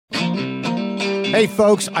Hey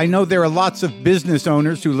folks, I know there are lots of business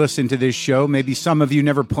owners who listen to this show. Maybe some of you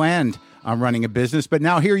never planned on running a business, but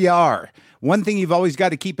now here you are. One thing you've always got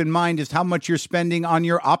to keep in mind is how much you're spending on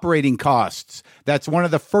your operating costs. That's one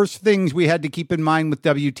of the first things we had to keep in mind with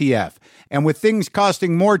WTF. And with things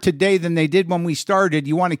costing more today than they did when we started,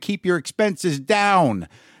 you want to keep your expenses down.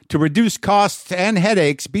 To reduce costs and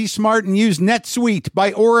headaches, be smart and use NetSuite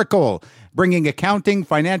by Oracle, bringing accounting,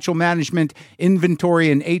 financial management,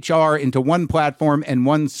 inventory, and HR into one platform and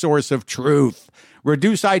one source of truth.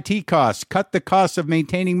 Reduce IT costs, cut the costs of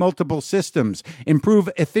maintaining multiple systems, improve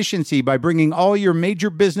efficiency by bringing all your major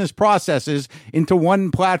business processes into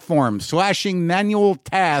one platform, slashing manual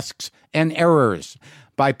tasks and errors.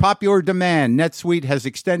 By popular demand, NetSuite has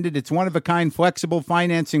extended its one-of-a-kind flexible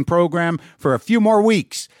financing program for a few more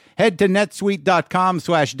weeks. Head to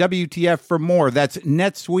netsuite.com/WTF for more. That's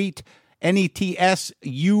NetSuite,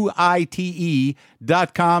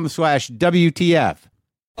 NetSuite.com/WTF.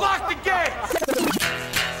 Lock the gate!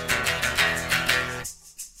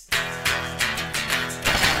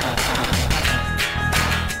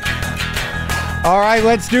 All right,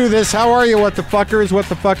 let's do this. How are you, what the fuckers, what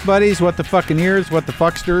the fuck buddies, what the fucking ears, what the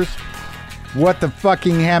fucksters, what the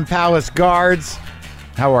fucking Ham Palace guards?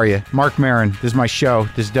 How are you? Mark Maron. This is my show.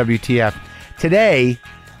 This is WTF. Today,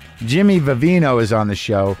 Jimmy Vivino is on the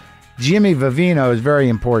show. Jimmy Vivino is very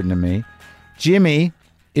important to me. Jimmy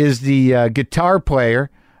is the guitar player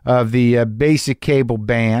of the Basic Cable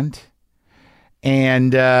Band.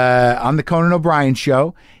 And on the Conan O'Brien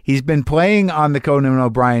Show. He's been playing on the Conan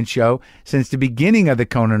O'Brien Show since the beginning of the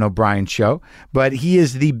Conan O'Brien Show, but he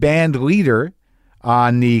is the band leader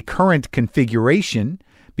on the current configuration.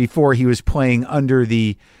 Before he was playing under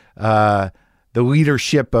the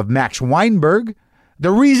leadership of Max Weinberg. The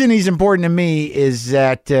reason he's important to me is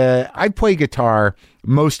that I play guitar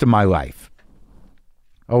most of my life.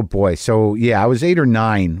 Oh boy. So yeah, I was 8 or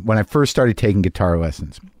 9 when I first started taking guitar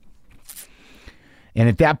lessons. And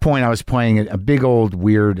at that point, I was playing a big old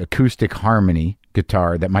weird acoustic harmony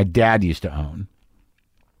guitar that my dad used to own.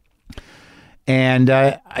 And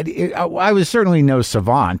I was certainly no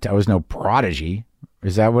savant. I was no prodigy.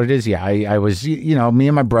 Is that what it is? Yeah, I was, me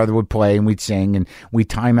and my brother would play and we'd sing and we'd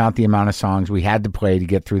time out the amount of songs we had to play to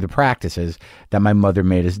get through the practices that my mother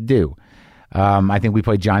made us do. I think we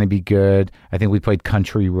played Johnny B. Good. I think we played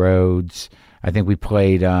Country Roads. I think we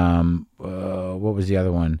played, what was the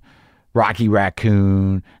other one? Rocky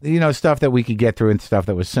Raccoon, stuff that we could get through and stuff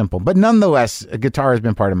that was simple. But nonetheless, a guitar has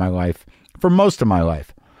been part of my life for most of my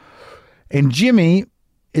life. And Jimmy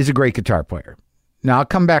is a great guitar player. Now, I'll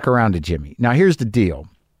come back around to Jimmy. Now, here's the deal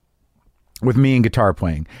with me and guitar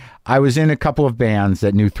playing. I was in a couple of bands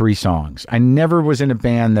that knew 3 songs. I never was in a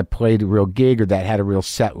band that played a real gig or that had a real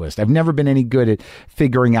set list. I've never been any good at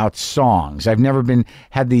figuring out songs. I've never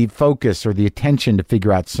had the focus or the attention to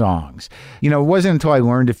figure out songs. It wasn't until I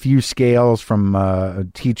learned a few scales from a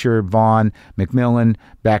teacher, Vaughn McMillan,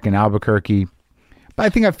 back in Albuquerque.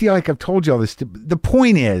 But I feel like I've told you all this. The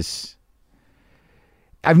point is,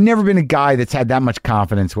 I've never been a guy that's had that much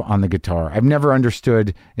confidence on the guitar. I've never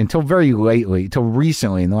understood until very lately, until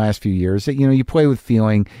recently in the last few years, that, you play with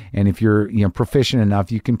feeling, and if you're, proficient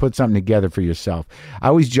enough, you can put something together for yourself. I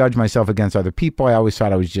always judge myself against other people. I always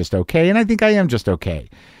thought I was just okay, and I think I am just okay.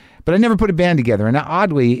 But I never put a band together, and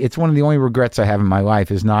oddly, it's one of the only regrets I have in my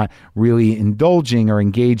life is not really indulging or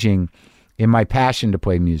engaging in my passion to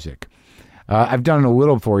play music. I've done it a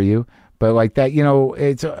little for you. But like that,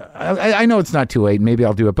 it's. I know it's not too late. Maybe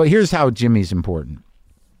I'll do it. But here's how Jimmy's important.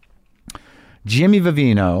 Jimmy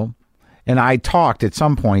Vivino and I talked at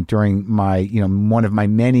some point during my, one of my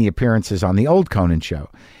many appearances on the old Conan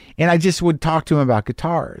Show. And I just would talk to him about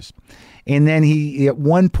guitars. And then at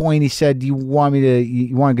one point he said, you want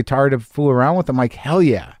a guitar to fool around with? I'm like, hell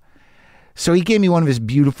yeah. So he gave me one of his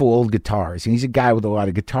beautiful old guitars, and he's a guy with a lot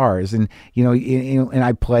of guitars, and and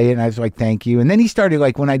I play it, and I was like, thank you. And then he started,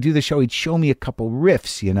 like, when I do the show, he'd show me a couple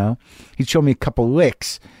riffs, he'd show me a couple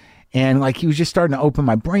licks, and like he was just starting to open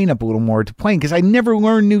my brain up a little more to playing, because I never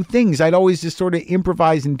learned new things. I'd always just sort of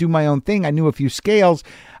improvise and do my own thing. I knew a few scales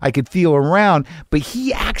I could feel around, but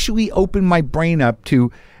he actually opened my brain up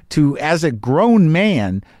to as a grown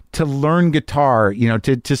man to learn guitar,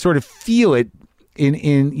 to sort of feel it.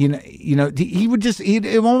 He would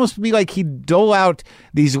it'd almost be like he'd dole out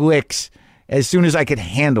these licks as soon as I could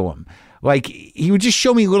handle them. Like he would just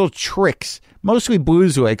show me little tricks, mostly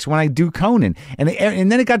blues licks when I do Conan. And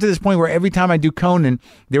then it got to this point where every time I do Conan,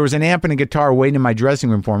 there was an amp and a guitar waiting in my dressing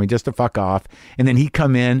room for me just to fuck off. And then he'd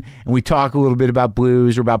come in and we'd talk a little bit about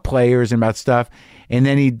blues or about players and about stuff. And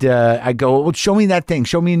then I'd go, well, show me that thing.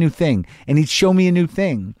 Show me a new thing. And he'd show me a new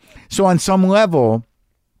thing. So on some level,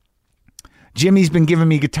 Jimmy's been giving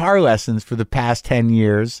me guitar lessons for the past 10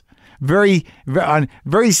 years. Very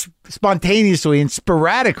spontaneously and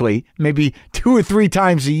sporadically, maybe 2 or 3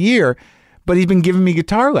 times a year, but he's been giving me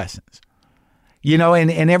guitar lessons.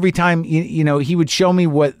 And every time, he would show me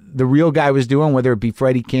what the real guy was doing, whether it be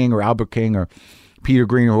Freddie King or Albert King or Peter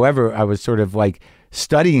Green or whoever I was sort of like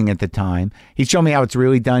studying at the time. He'd show me how it's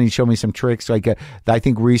really done. He'd show me some tricks. Like I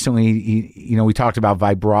think recently, we talked about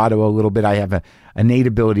vibrato a little bit. I have a innate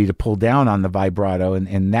ability to pull down on the vibrato,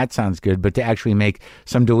 and that sounds good. But to actually make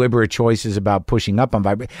some deliberate choices about pushing up on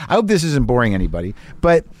vibrato. I hope this isn't boring anybody,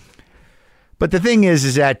 but the thing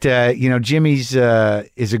is that Jimmy's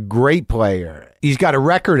is a great player. He's got a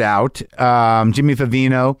record out, Jimmy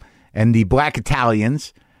Vivino and the Black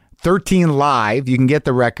Italians, 13 Live. You can get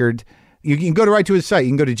the record. You can go right to his site.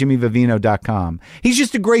 You can go to jimmyvivino.com. He's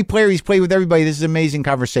just a great player. He's played with everybody. This is an amazing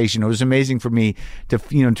conversation. It was amazing for me to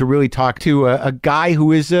really talk to a guy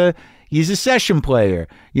who is he's a session player.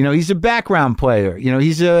 He's a background player.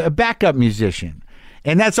 He's a backup musician.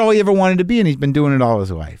 And that's all he ever wanted to be, and he's been doing it all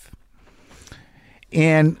his life.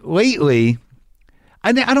 And lately,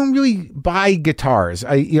 I don't really buy guitars.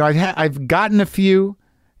 I've gotten a few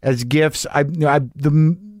as gifts. I've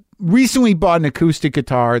recently bought an acoustic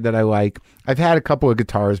guitar that I like. I've had a couple of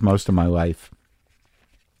guitars most of my life.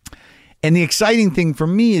 And the exciting thing for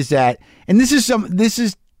me is that, and this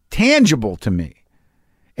is tangible to me.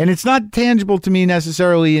 And it's not tangible to me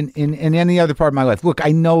necessarily in any other part of my life. Look,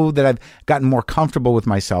 I know that I've gotten more comfortable with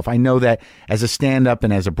myself. I know that as a stand-up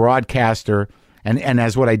and as a broadcaster and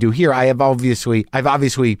as what I do here, I've obviously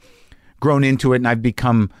grown into it, and I've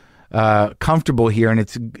become comfortable here, and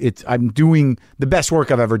I'm doing the best work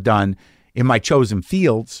I've ever done in my chosen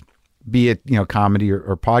fields, be it comedy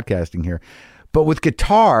or podcasting here. But with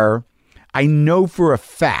guitar, I know for a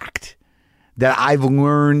fact that I've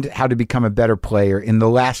learned how to become a better player in the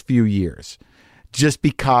last few years, just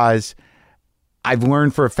because I've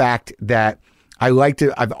learned for a fact that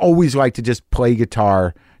I've always liked to just play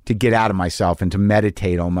guitar to get out of myself and to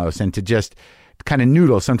meditate almost, and to just kind of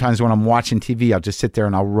noodle. Sometimes when I'm watching TV, I'll just sit there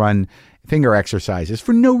and I'll run finger exercises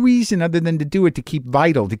for no reason other than to do it, to keep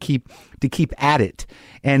vital, to keep at it.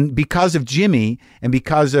 And because of Jimmy, and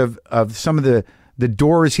because of some of the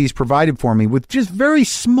doors he's provided for me with just very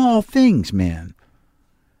small things, man.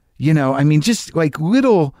 Just like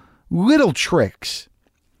little tricks.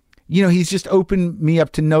 He's just opened me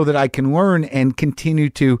up to know that I can learn and continue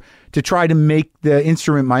to try to make the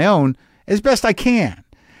instrument my own as best I can.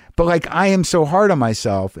 But I am so hard on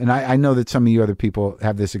myself, and I know that some of you other people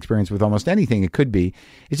have this experience with almost anything it could be.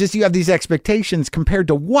 It's just you have these expectations compared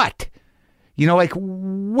to what?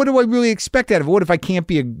 What do I really expect out of it? What if I can't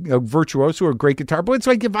be a virtuoso or a great guitar player? It's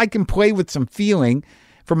like if I can play with some feeling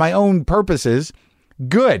for my own purposes,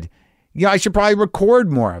 good. I should probably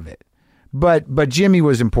record more of it. But Jimmy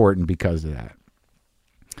was important because of that.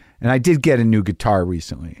 And I did get a new guitar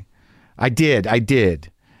recently. I did.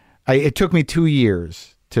 It took me 2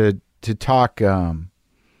 years to talk, to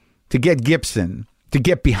get Gibson to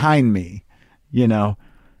get behind me,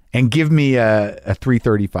 and give me a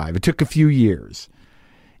 335. It took a few years.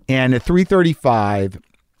 And a 335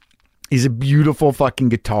 is a beautiful fucking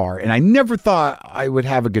guitar. And I never thought I would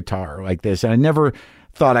have a guitar like this. And I never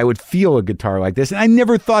thought I would feel a guitar like this. And I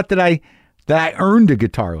never thought that I earned a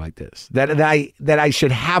guitar like this, that I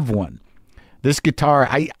should have one. This guitar,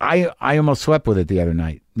 I almost slept with it the other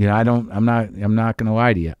night. I'm not going to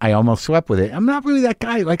lie to you. I almost slept with it. I'm not really that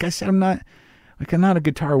guy. Like I said, I'm not a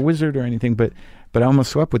guitar wizard or anything, but I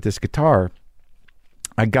almost slept with this guitar.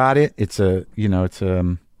 I got it. It's a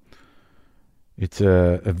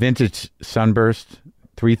vintage Sunburst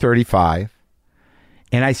 335.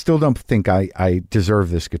 And I still don't think I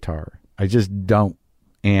deserve this guitar. I just don't.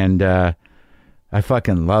 And I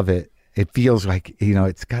fucking love it. It feels like,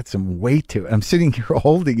 it's got some weight to it. I'm sitting here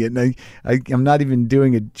holding it, and I'm not even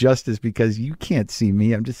doing it justice because you can't see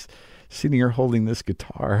me. I'm just sitting here holding this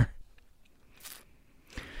guitar.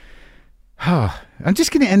 I'm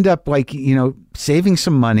just going to end up saving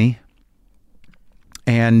some money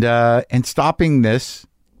and stopping this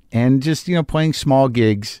and just, playing small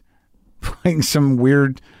gigs, playing some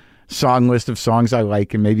weird song list of songs I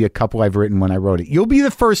like, and maybe a couple I've written when I wrote it. You'll be the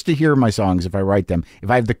first to hear my songs if I write them, if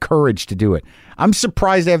I have the courage to do it. I'm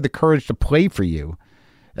surprised I have the courage to play for you,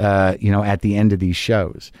 at the end of these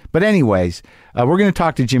shows. But anyways, we're going to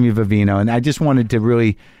talk to Jimmy Vivino, and I just wanted to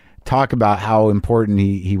really talk about how important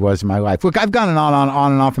he was in my life. Look, I've gone on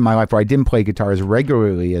and off in my life where I didn't play guitar as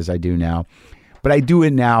regularly as I do now, but I do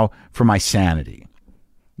it now for my sanity.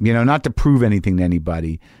 Not to prove anything to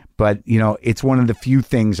anybody, but, it's one of the few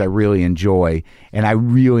things I really enjoy, and I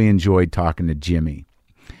really enjoyed talking to Jimmy.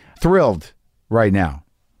 Thrilled right now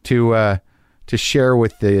to share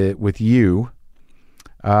with you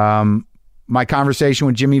my conversation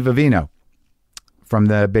with Jimmy Vivino from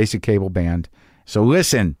the Basic Cable Band. So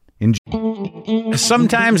listen.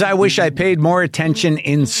 Sometimes I wish I paid more attention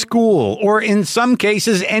in school, or in some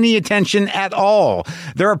cases, any attention at all.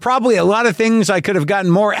 There are probably a lot of things I could have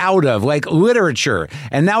gotten more out of, like literature,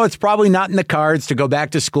 and now it's probably not in the cards to go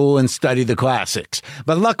back to school and study the classics.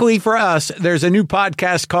 But luckily for us, there's a new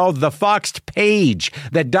podcast called The Foxed Page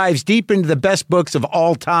that dives deep into the best books of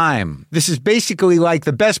all time. This is basically like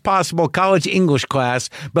the best possible college English class,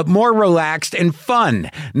 but more relaxed and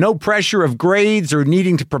fun. No pressure of grades or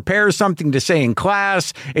needing to prepare something to say in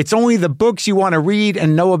class. It's only the books you want to read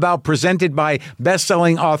and know about, presented by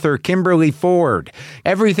best-selling author Kimberly Ford.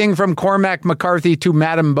 Everything from Cormac McCarthy to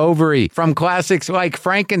Madame Bovary, from classics like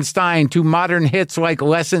Frankenstein to modern hits like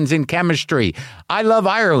Lessons in Chemistry. I love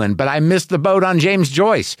Ireland, but I missed the boat on James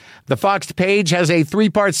Joyce. The Foxed Page has a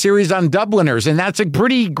 3-part series on Dubliners, and that's a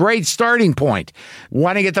pretty great starting point.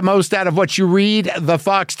 Want to get the most out of what you read? The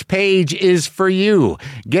Foxed Page is for you.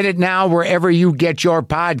 Get it now wherever you get your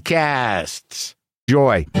podcasts.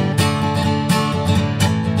 Joy.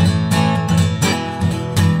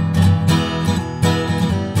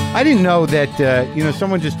 I didn't know that,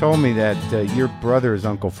 someone just told me that your brother is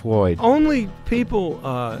Uncle Floyd. Only people,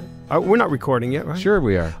 we're not recording yet, right? Sure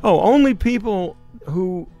we are. Oh, only people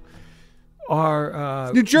who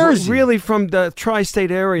are New Jersey, really from the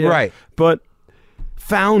tri-state area, right? But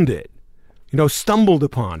found it, stumbled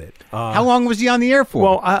upon it. How long was he on the air for?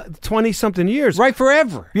 Well, 20-something years. Right,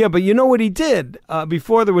 forever. Yeah, but you know what he did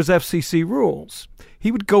before there was FCC rules?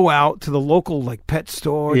 He would go out to the local pet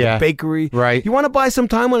store, the bakery. Right. You want to buy some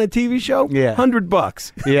time on a TV show? Yeah.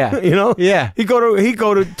 $100. Yeah. Yeah. He'd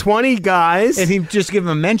go to 20 guys. And he'd just give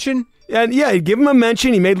them a mention? And he'd give him a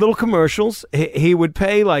mention. He made little commercials. He would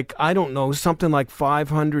pay something like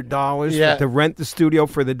 $500 to rent the studio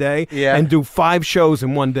for the day and do 5 shows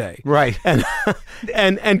in one day. Right.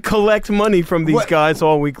 And collect money from these guys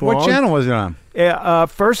all week long. What channel was it on?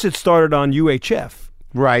 First it started on UHF.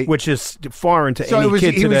 Right. Which is foreign to any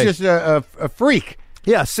kid today. He was just a freak.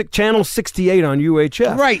 Yeah, channel 68 on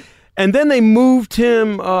UHF. Right. And then they moved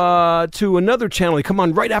him to another channel. He come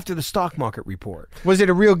on right after the stock market report. Was it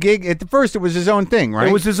a real gig? At the first, it was his own thing, right?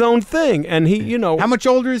 It was his own thing. And he, How much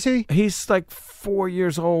older is he? He's like 4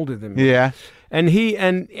 years older than me. Yeah. And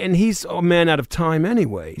he's a man out of time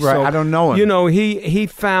anyway. Right, So, I don't know him. He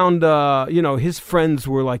found, his friends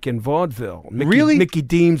were in vaudeville. Really? Mickey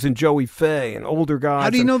Deems and Joey Faye and older guys. How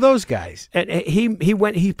do you know those guys? And he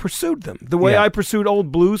pursued them the way I pursued old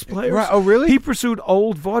blues players. Right. Oh, really? He pursued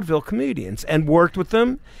old vaudeville comedians and worked with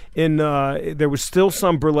them. There was still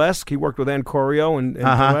some burlesque. He worked with Ann Corio in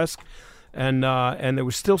burlesque. And there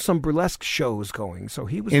was still some burlesque shows going. So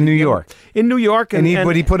he was in New York. In New York,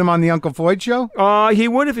 would he put him on the Uncle Floyd show? He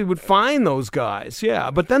would if he would find those guys. Yeah,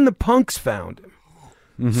 but then the punks found him.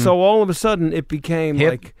 Mm-hmm. So all of a sudden it became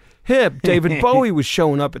hip. David Bowie was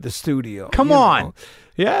showing up at the studio. Come on.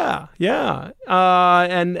 Yeah.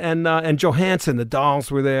 And Johansson, the Dolls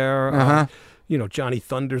were there. Johnny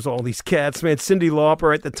Thunders, all these cats, man. Cyndi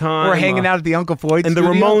Lauper at the time. We're hanging out at the Uncle Floyd and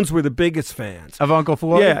studio? the Ramones were the biggest fans. Of Uncle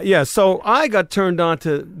Floyd? Yeah. So I got turned on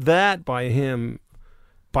to that by him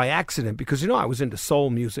by accident because, I was into soul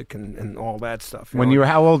music and all that stuff. You were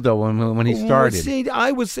how old, though, when he started? See,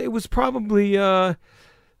 it was probably...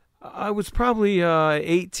 I was probably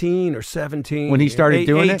 18 or 17. When he started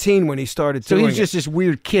doing 18 when he started doing it. So he was just this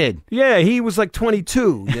weird kid. Yeah, he was like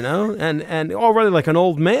 22, and already like an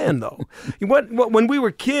old man, though. When we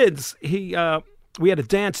were kids, we had a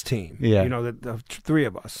dance team, the 3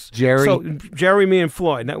 of us. Jerry, me, and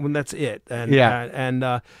Floyd, that's it.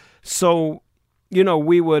 And so...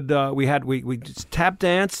 we just tap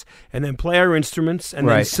dance and then play our instruments and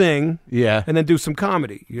then sing, and then do some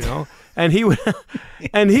comedy, And he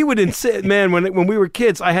would insist, man. When we were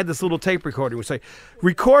kids, I had this little tape recorder. We'd say,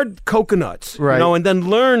 record Coconuts, and then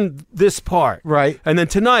learn this part, and then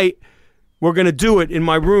tonight we're going to do it in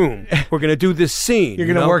my room. We're going to do this scene. You're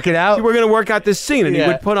going to work it out? We're going to work out this scene. And he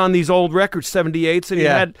would put on these old records, 78s, and he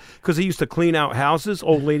had, because he used to clean out houses,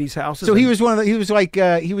 old ladies' houses. So he was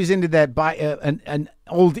he was into that, an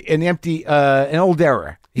old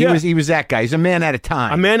era. He was that guy. He's a man at a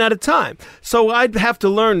time. A man at a time. So I'd have to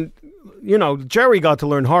learn Jerry got to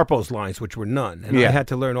learn Harpo's lines, which were none, and I had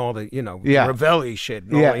to learn all the, Ravelli shit.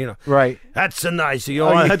 And all the, right. That's a nice.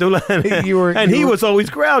 I had to learn. He was always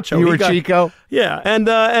Groucho. You were Chico. Yeah, and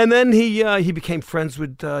then he became friends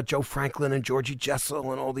with Joe Franklin and Georgie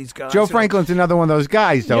Jessel and all these guys. Joe Franklin's another one of those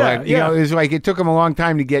guys, though. Yeah, it was like it took him a long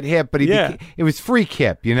time to get hip, but it was freak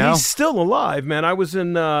hip. He's still alive, man. I was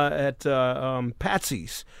at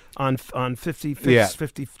Patsy's on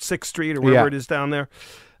 56th Street or wherever it is down there.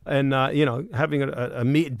 And, having a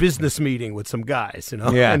business meeting with some guys,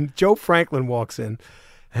 Yeah. And Joe Franklin walks in,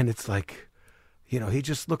 and it's like, he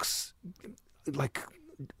just looks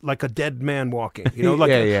like a dead man walking,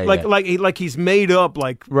 like he's made up,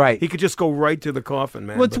 he could just go right to the coffin,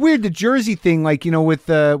 man. Well, it's weird, the Jersey thing,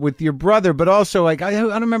 with your brother, but also I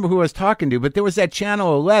don't remember who I was talking to, but there was that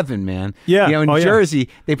Channel 11, man. Yeah, in Jersey,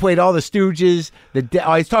 they played all the Stooges.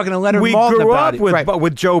 I was talking to Leonard Maltin about it. We grew up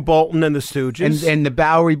with Joe Bolton and the Stooges, and the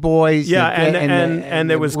Bowery Boys. Yeah,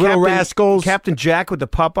 and there was Little Rascals, Captain Jack with the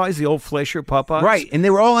Popeyes, the old Fleischer Popeyes, right? And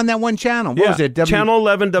they were all on that one channel. What was it? Channel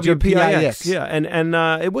 11 WPIX. Yeah, and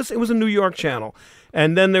it was a New York channel,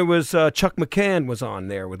 and then there was Chuck McCann was on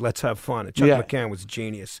there with Let's Have Fun. And Chuck McCann was a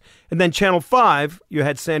genius. And then Channel 5, you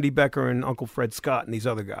had Sandy Becker and Uncle Fred Scott and these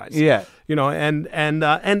other guys. Yeah,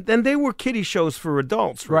 and they were kiddie shows for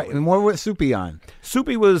adults, really. Right? And what was Soupy on?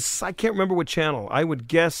 Soupy was, I can't remember what channel. I would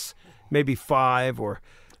guess maybe 5 or.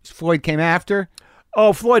 Floyd came after.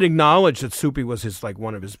 Oh, Floyd acknowledged that Soupy was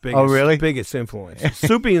one of his biggest, biggest influences.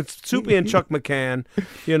 Soupy and Chuck McCann,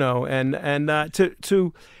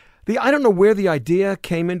 I don't know where the idea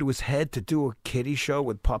came into his head to do a kiddie show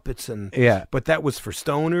with puppets but that was for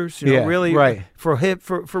stoners, really, right. for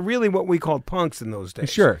really what we called punks in those days.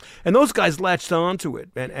 Sure. And those guys latched onto it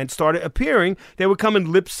and started appearing. They would come and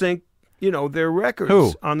lip sync. Their records.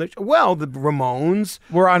 Who? The Ramones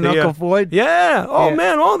were on Uncle Floyd. Yeah. Oh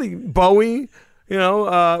man, all the Bowie.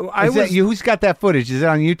 Who's got that footage? Is it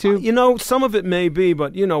on YouTube? Some of it may be,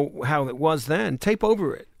 but you know how it was then. Tape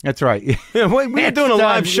over it. That's right. We were doing a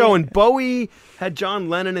live show, and Bowie had John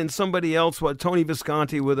Lennon and somebody else, Tony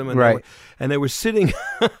Visconti, with him, and right. They were sitting.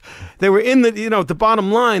 They were in the, at the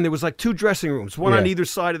bottom line. There was like 2 dressing rooms, one on either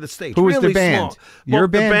side of the stage. Who was really the band? Small. Your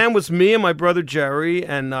band? The band was me and my brother Jerry,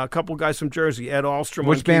 and a couple guys from Jersey, Ed Alstrom.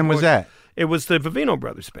 Which band was that? It was the Vivino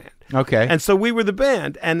Brothers band. Okay. And so we were the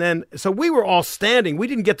band. And then, so we were all standing. We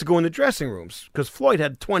didn't get to go in the dressing rooms because Floyd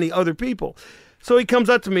had 20 other people. So he comes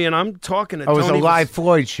up to me and I'm talking to Tony. It was a live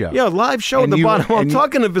Floyd show. Yeah, live show at the bottom. I'm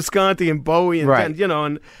talking to Visconti and Bowie and, right.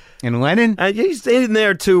 And Lennon? And he's in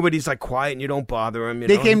there too, but he's like quiet and you don't bother him.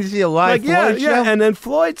 They came to see a live Floyd show? Yeah. And then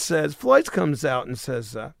Floyd comes out and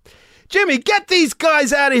says, Jimmy, get these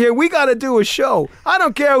guys out of here. We got to do a show. I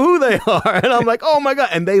don't care who they are. And I'm like, oh, my God.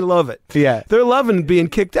 And they love it. Yeah. They're loving being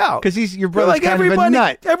kicked out. Because your brother's kind of a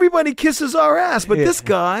nut. Everybody kisses our ass. But this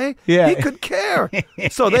guy, he could care.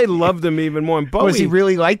 So they loved him even more. And Bowie, was he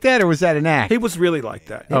really like that or was that an act? He was really like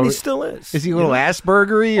that. And he still is. Is he a little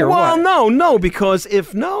Aspergery or what? Well, no. Because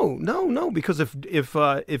if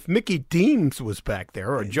Mickey Deems was back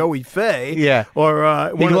there or Joey Faye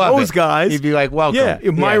or one of those guys. He'd be like, welcome. Yeah.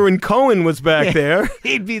 If Myron Cohen was back there,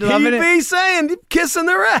 he'd be loving it. He'd be saying, kissing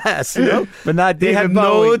their ass, But not David He had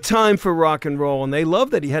Bowie. no time for rock and roll, and they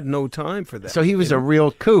loved that he had no time for that. So he was a real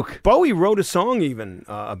kook. Bowie wrote a song even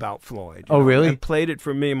about Floyd. Oh, really? And played it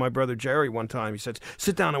for me and my brother Jerry one time. He said,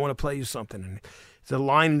 sit down, I want to play you something. And it's a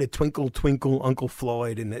line in the Twinkle, Twinkle, Uncle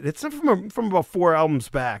Floyd. And it's from about 4 albums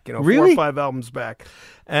back, really? 4 or 5 albums back.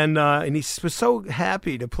 And he was so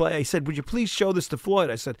happy to play. He said, would you please show this to Floyd?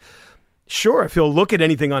 I said, sure, if he'll look at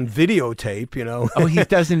anything on videotape, Oh, he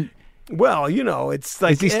doesn't. Well, it's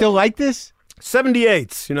like. Is he still like this?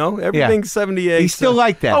 78s, everything's 78. He's still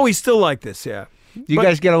like that. Oh, he's still like this, yeah. Do you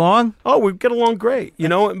guys get along? Oh, we get along great,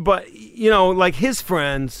 But like his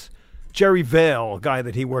friends, Jerry Vale, a guy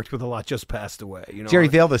that he worked with a lot, just passed away. Jerry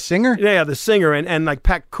Vale, the singer? Yeah, the singer, and like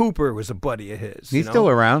Pat Cooper was a buddy of his. He's still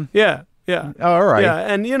around. Yeah, yeah. Oh, all right. Yeah,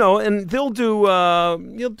 and and they'll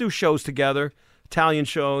do shows together. Italian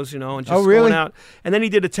shows, and just going out. And then he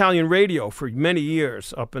did Italian radio for many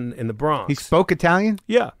years up in the Bronx. He spoke Italian?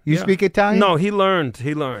 Yeah. You speak Italian? No, he learned.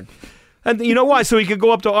 And you know why? So he could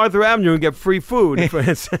go up to Arthur Avenue and get free food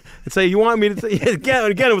and say, you want me to,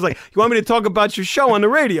 again, it was like, you want me to talk about your show on the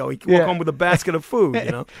radio? He could walk home with a basket of food,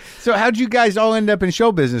 So how'd you guys all end up in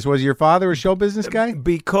show business? Was your father a show business guy?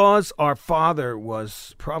 Because our father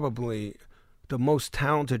was probably the most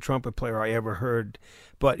talented trumpet player I ever heard.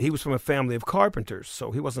 But he was from a family of carpenters,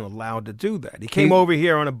 so he wasn't allowed to do that. He came over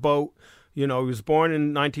here on a boat. He was born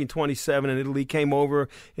in 1927 in Italy, came over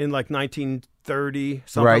in like 1930,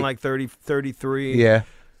 something like 33. Yeah.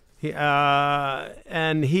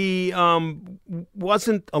 And he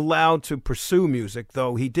wasn't allowed to pursue music,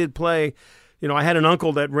 though he did play. You know, I had an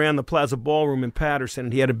uncle that ran the Plaza Ballroom in Patterson,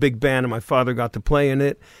 and he had a big band, and my father got to play in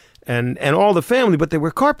it, and all the family, but they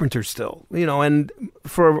were carpenters still, you know, and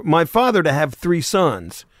for my father to have 3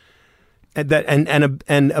 sons, and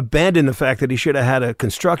abandon the fact that he should have had a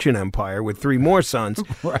construction empire with 3 more sons,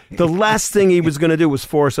 right. The last thing he was going to do was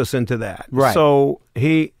force us into that. Right. So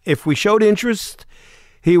if we showed interest,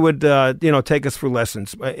 he would, take us for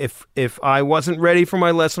lessons. If I wasn't ready for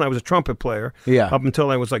my lesson, I was a trumpet player. Yeah. Up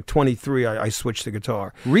until I was like 23, I switched to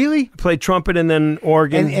guitar. Really? I played trumpet and then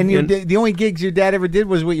organ. And the only gigs your dad ever did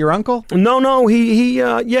was with your uncle? No. He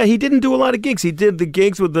didn't do a lot of gigs. He did the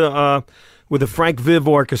gigs with the Frank Viv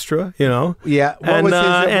Orchestra, you know. Yeah.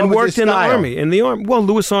 And worked in the army. Well,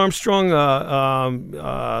 Louis Armstrong.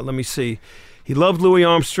 Let me see. He loved Louis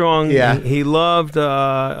Armstrong. Yeah. He loved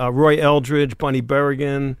Roy Eldridge, Bunny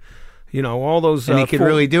Berrigan, you know, all those. And he could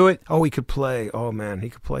really do it? Oh, he could play. Oh, man, he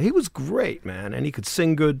could play. He was great, man, and he could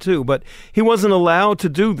sing good, too. But he wasn't allowed to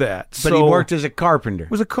do that. But he worked as a carpenter.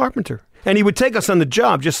 Was a carpenter. And he would take us on the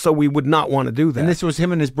job just so we would not want to do that. And this was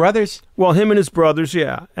him and his brothers? Well, him and his brothers,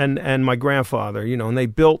 yeah. And my grandfather, you know, and they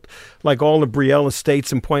built like all the Brielle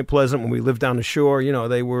estates in Point Pleasant when we lived down the shore. You know,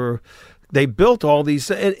 they built all these,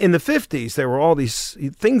 in the 50s, there were all these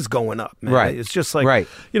things going up, man. Right. It's just like,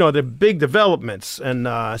 you know, the big developments. And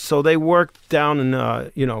so they worked down in,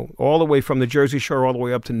 all the way from the Jersey Shore, all the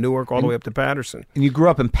way up to Newark, all the way up to Patterson. And you grew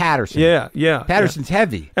up in Patterson? Yeah. Patterson's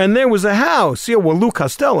heavy. And there was a house. Yeah, well, Lou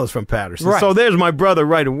Costello's from Patterson. Right. So there's my brother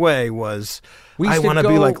right away I want to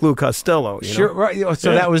be like Lou Costello. You sure, know? right.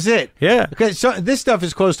 So that was it. Yeah. Okay, so this stuff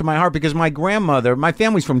is close to my heart because my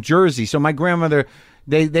family's from Jersey, so my grandmother...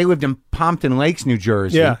 They lived in Pompton Lakes, New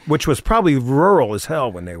Jersey. Yeah, which was probably rural as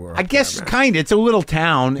hell when they were. I guess kind of. It's a little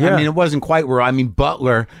town. Yeah. I mean, it wasn't quite rural. I mean,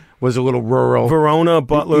 Butler was a little rural. Verona,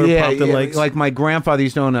 Butler, Pompton Lakes. Like my grandfather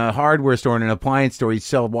used to own a hardware store and an appliance store. He'd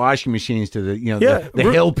sell washing machines to the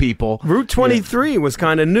hill people. Route 23 was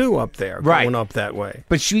kind of new up there, right. Going up that way.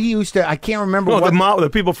 But she used to. I can't remember. The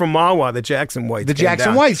people from Mawa, the Jackson Whites. The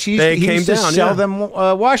Jackson Whites. He used to sell them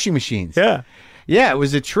washing machines. Yeah. Yeah, it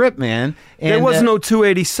was a trip, man. And there was no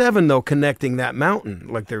 287 though connecting that mountain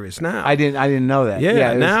like there is now. I didn't know that.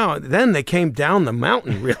 Yeah, then they came down the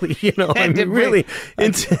mountain, really. You know, really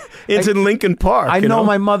into Lincoln Park. I know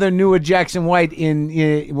my mother knew a Jackson White in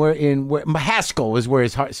Haskell is where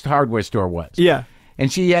his hardware store was. Yeah,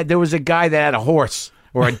 and there was a guy that had a horse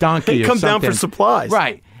or a donkey. He'd come down for supplies,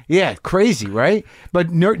 right? Yeah, crazy, right? But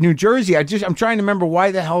New Jersey, I'm trying to remember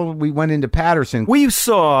why the hell we went into Patterson. We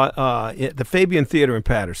saw the Fabian Theater in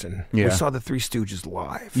Patterson. Yeah. We saw the Three Stooges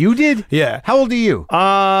live. You did? Yeah. How old are you?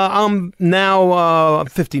 I'm now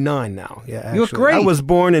 59 now. Yeah, actually. You look great. I was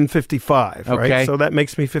born in 55, okay. Right? So that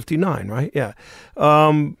makes me 59, right? Yeah. But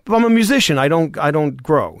I'm a musician. I don't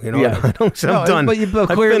grow, you know. Yeah. I'm done. But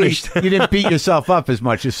clearly you didn't beat yourself up as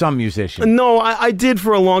much as some musicians. No, I did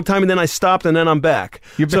for a long time, and then I stopped, and then I'm back.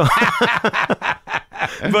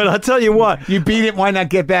 But I'll tell you what. You beat it, why not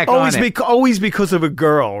get back on it? Always because of a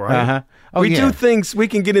girl, right? Uh-huh. We do things, we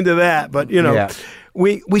can get into that, but, you know. Yeah.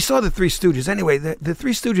 We saw the Three Stooges. Anyway, the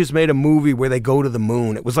Three Stooges made a movie where they go to the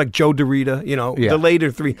moon. It was like Joe DeRita, you know, the later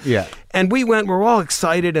three. Yeah. And we're all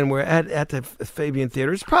excited, and we're at the Fabian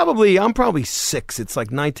Theater. I'm probably 6. It's like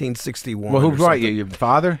 1961. Well, who brought you? Your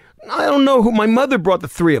father? I don't know who. My mother brought the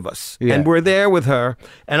 3 of us, and we're there with her,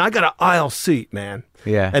 and I got an aisle seat, man.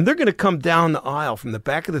 Yeah. And they're going to come down the aisle from the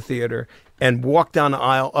back of the theater and walk down the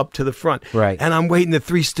aisle up to the front. Right. And I'm waiting the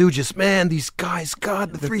Three Stooges. Man, these guys,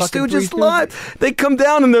 God, the Three Stooges live. They come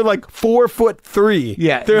down and they're like 4'3".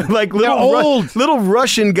 Yeah. They're like little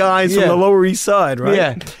Russian guys from the Lower East Side, right?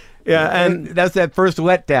 Yeah. Yeah, and that's that first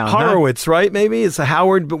letdown. Horowitz, right? Maybe it's a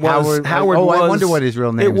Howard, but Howard. I wonder what his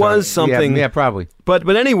real name is. It was something. Yeah, probably.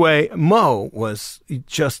 But anyway, Mo was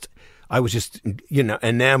just. I was just,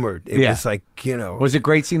 enamored. It was like, Was it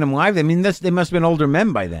great seeing them live? I mean, they must have been older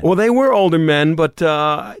men by then. Well, they were older men, but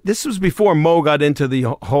this was before Mo got into the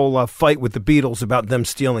whole fight with the Beatles about them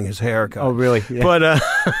stealing his haircut. Oh, really? Yeah.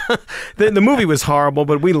 But the movie was horrible,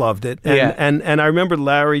 but we loved it. And I remember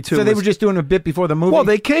Larry, too. So they were just doing a bit before the movie? Well,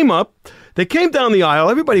 they came up. They came down the aisle.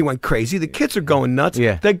 Everybody went crazy. The kids are going nuts.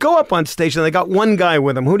 Yeah. They go up on stage, and they got one guy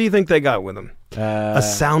with them. Who do you think they got with them? A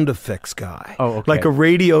sound effects guy. Oh, okay. Like a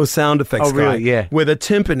radio sound effects guy. Oh, really? Yeah. With a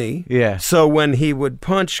timpani. Yeah. So when he would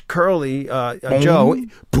punch Curly Joe,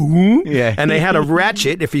 boom. Yeah. And they had a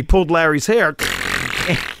ratchet if he pulled Larry's hair.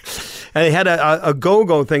 And they had a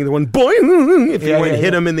go-go thing that went boing if you went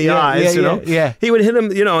hit him in the eyes, you know. Yeah. He would hit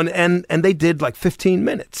him, you know, and they did like 15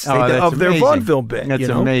 minutes of their vaudeville bit. That's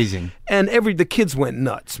amazing. And the kids went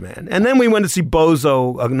nuts, man. And then we went to see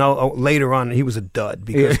Bozo later on, and he was a dud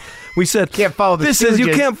because we said, can't follow the Stooges.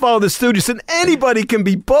 You can't follow the Stooges. And anybody can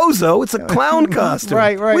be Bozo. It's a clown costume.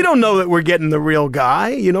 Right. We don't know that we're getting the real guy.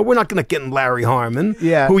 You know, we're not going to get Larry Harmon,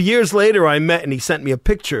 who years later I met, and he sent me a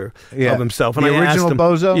picture of himself. And the original asked him,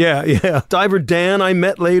 Bozo? Yeah. Diver Dan I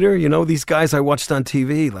met later. You know, these guys I watched on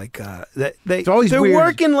TV. Like, they're weird.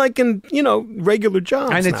 working like in, you know, regular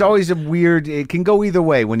jobs. And it's always it can go either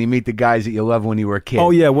way when you meet the guys that you love when you were a kid. Oh,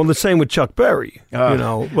 yeah. Well, the same with Chuck Berry. You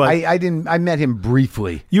know, like, I met him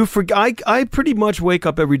briefly. I pretty much wake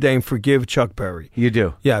up every day and forgive Chuck Berry. You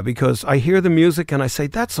do? Yeah, because I hear the music and I say,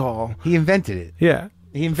 that's all. He invented it. Yeah.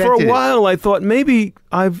 He invented For a while, I thought maybe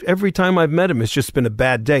every time I've met him, it's just been a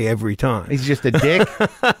bad day every time. He's just a dick?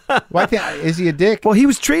 Is he a dick? Well, he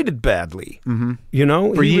was treated badly, you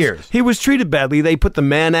know? For years. He was treated badly. They put the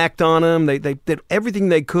Mann Act on him. They did everything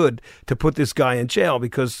they could to put this guy in jail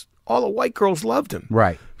because all the white girls loved him.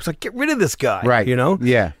 Right. It's like, get rid of this guy. Right. You know?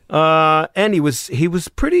 Yeah. And he was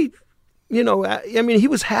pretty... You know, I mean, he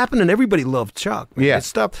was happening. Everybody loved Chuck. Man. Yeah, his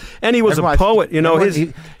stuff, and he was a poet. You know,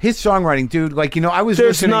 his songwriting, dude. Like, you know, I was.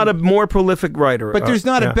 There's not a more prolific writer, but there's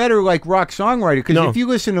not a better like rock songwriter. Because if you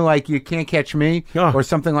listen to like "You Can't Catch Me" or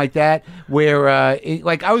something like that, where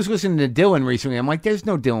like I was listening to Dylan recently, I'm like, there's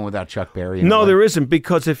no Dylan without Chuck Berry. No, there isn't,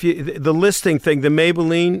 because if you the listing thing, the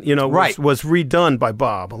Maybelline, you know, was redone by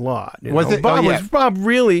Bob a lot. Was it? Bob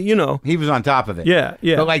really, you know, he was on top of it. Yeah.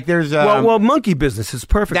 But like, there's well, Monkey Business is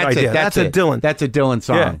perfect idea. That's a Dylan. That's a Dylan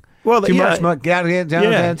song. Yeah. Well, Too much.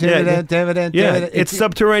 It's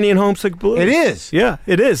Subterranean Homesick Blues. It is. Yeah,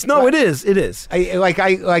 it is. No, it is. It is.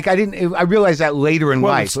 I realized that later in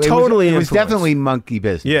life. It's totally it was definitely Monkey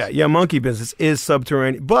Business. Yeah. Monkey Business is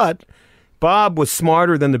Subterranean, but Bob was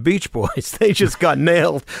smarter than the Beach Boys. They just got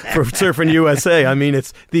nailed for Surfing USA. I mean,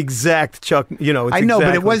 it's the exact Chuck. You know, I know,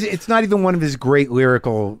 but it's not even one of his great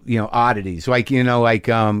lyrical, you know, oddities. Like, you know, like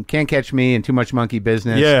Can't Catch Me and Too Much Monkey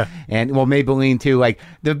Business. Yeah, and Maybelline too. Like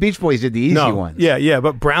the Beach Boys did the easy ones. Yeah.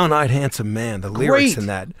 But Brown Eyed Handsome Man, the lyrics in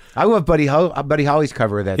that. I love Buddy Holly's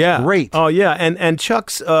cover of that. Yeah, great. Oh yeah, and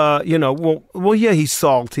Chuck's, you know, well, yeah, he's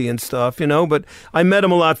salty and stuff, you know. But I met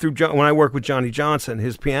him a lot through when I worked with Johnny Johnson,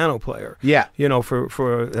 his piano player. Yeah. You know,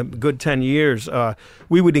 for a good 10 years,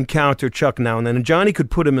 we would encounter Chuck now and then, and Johnny could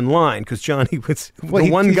put him in line because Johnny was the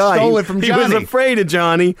one guy. Stole it from Johnny. He was afraid of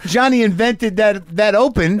Johnny. Johnny invented that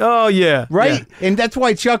open. Oh yeah, right. Yeah. And that's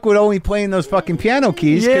why Chuck would only play in those fucking piano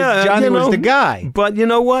keys because Johnny was the guy. But you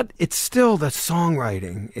know what? It's still the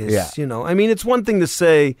songwriting is. You know, I mean, it's one thing to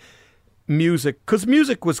say music, because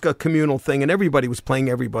music was a communal thing and everybody was playing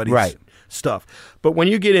everybody's stuff. But when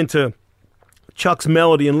you get into Chuck's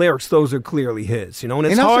melody and lyrics, those are clearly his, you know, and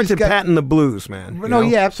it's hard to patent the blues, man. No,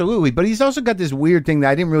 yeah, absolutely. But he's also got this weird thing that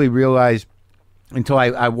I didn't really realize until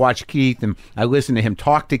I watched Keith and I listened to him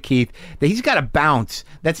talk to Keith, that he's got a bounce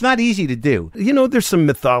that's not easy to do. You know, there's some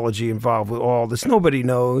mythology involved with all this. Nobody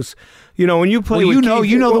knows. You know, when you play with Keith...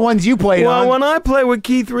 You know the ones you played on. Well, when I play with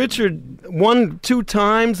Keith Richard 1-2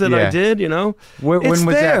 times that I did, you know, when was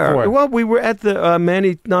that for? Well, we were at the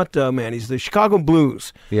the Chicago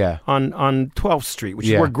Blues. Yeah. On 12th Street, which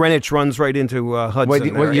is where Greenwich runs right into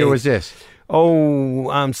Hudson. What year was this? Oh,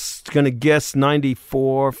 I'm going to guess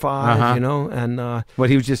 94, 5, you know. And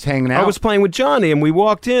he was just hanging out? I was playing with Johnny, and we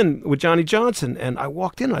walked in with Johnny Johnson, and I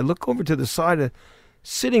walked in, I look over to the side,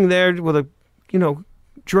 sitting there with a, you know,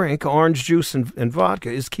 drink, orange juice and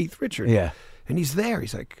vodka, is Keith Richard. Yeah. And he's there.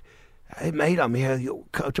 He's like, hey, mate, I'm here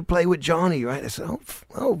to play with Johnny, right? I said,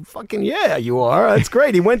 oh, fucking yeah, you are. That's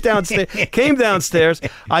great. He went downstairs, came downstairs.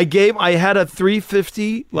 I had a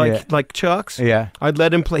 350 like Chuck's. Yeah. I'd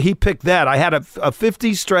let him play. He picked that. I had a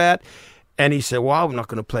 50 Strat, and he said, well, I'm not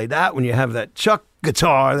going to play that when you have that Chuck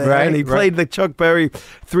guitar there. Right, and he played the Chuck Berry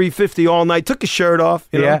 350 all night, took his shirt off,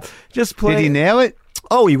 you know, just played. Did he nail it?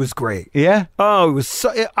 Oh, he was great. Yeah? Oh, it was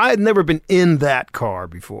I had never been in that car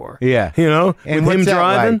before. Yeah. You know? And with him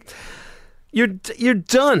driving. Like? You're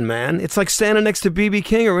done, man. It's like standing next to B.B.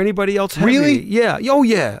 King or anybody else heavy. Really? Yeah. Oh,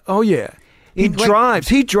 yeah. He drives.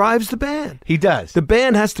 He drives the band. He does. The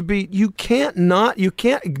band has to be, you can't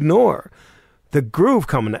ignore the groove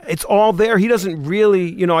coming. It's all there. He doesn't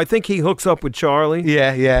really, you know, I think he hooks up with Charlie.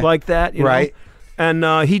 Yeah. Like that, you know?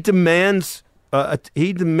 And he demands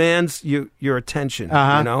he demands your attention,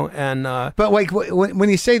 you know. And but like when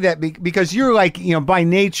you say that, because you're like, you know, by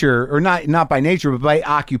nature, or not by nature, but by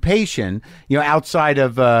occupation, you know, outside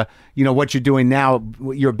of you know what you're doing now,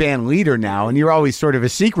 you're a band leader now, and you're always sort of a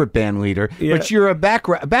secret band leader, but you're a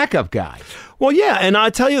backup guy. Well, yeah, and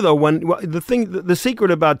I tell you though, the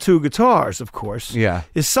secret about two guitars, of course,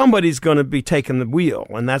 is somebody's going to be taking the wheel,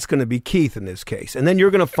 and that's going to be Keith in this case, and then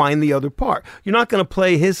you're going to find the other part. You're not going to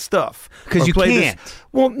play his stuff because you can't.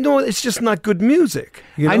 Well, no, it's just not good music.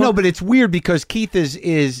 You know? I know, but it's weird because Keith has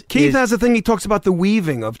a thing. He talks about the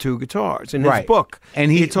weaving of two guitars in his book,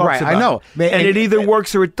 and he talks about. I know, and it either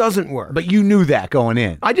works or it doesn't work. But you knew that going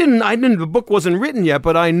in. I didn't. The book wasn't written yet,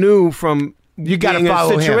 but I knew from. You got to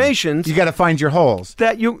follow situations. You got to find your holes.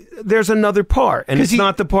 There's another part, and it's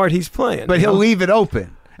not the part he's playing. But he'll leave it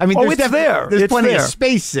open. I mean, it's there. There's plenty of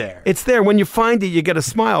space there. It's there. When you find it, you get a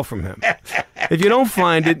smile from him. If you don't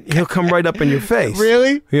find it, he'll come right up in your face.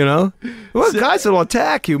 Really? You know? Well, guys that'll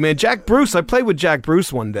attack you, man. Jack Bruce. I played with Jack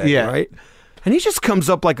Bruce one day. Yeah. Right. And he just comes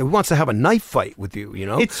up like he wants to have a knife fight with you, you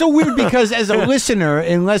know? It's so weird because as a listener,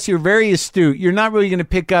 unless you're very astute, you're not really going to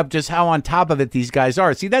pick up just how on top of it these guys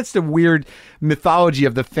are. See, that's the weird mythology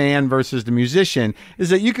of the fan versus the musician,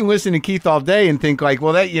 is that you can listen to Keith all day and think like,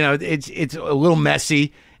 well, that, you know, it's a little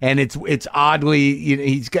messy. And it's oddly, you know,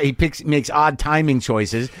 he makes odd timing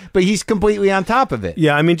choices, but he's completely on top of it.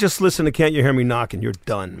 Yeah, I mean, just listen to "Can't You Hear Me Knocking?" You're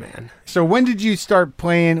done, man. So when did you start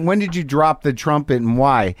playing? When did you drop the trumpet, and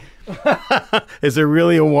why? Is there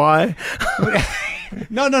really a why?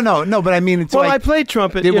 No. But I mean, it's I played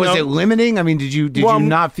trumpet. Was it limiting? I mean, did you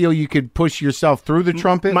not feel you could push yourself through the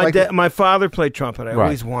trumpet? My father played trumpet. I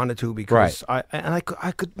always wanted to because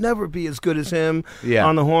I could never be as good as him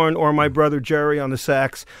on the horn, or my brother Jerry on the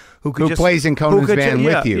sax, who plays in Conan's band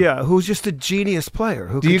with you. Yeah, who's just a genius player.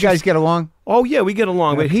 Do you guys get along? Oh yeah, we get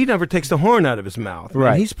along, but he never takes the horn out of his mouth.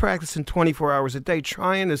 Right, and he's practicing 24 hours a day,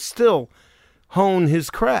 trying to still hone his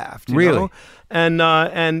craft. You know? And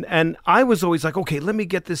I was always like, okay, let me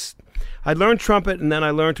get this. I learned trumpet, and then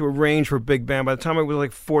I learned to arrange for big band. By the time I was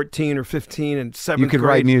like 14 or 15 in 7th grade. You could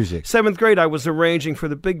write music. 7th grade, I was arranging for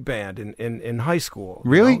the big band in high school.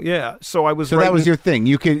 Really? You know? Yeah. So I was. So that was your thing.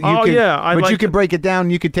 You could. You could break it down.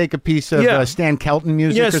 You could take a piece of Stan Kenton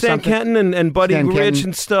music. Yeah, or Stan something. Kenton and Buddy Rich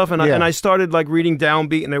and stuff. And I started like reading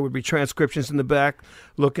downbeat, and there would be transcriptions in the back.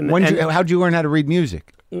 How'd you learn how to read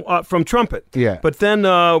music? From trumpet. Yeah. But then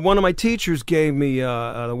one of my teachers gave me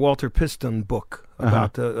the Walter Piston book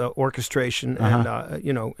about orchestration and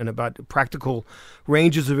and about practical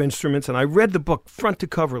ranges of instruments, and I read the book front to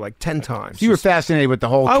cover like 10 times. So you were fascinated with the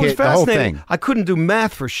whole kit, the whole thing. I couldn't do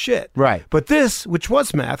math for shit. Right. But this, which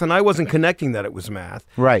was math, and I wasn't connecting that it was math.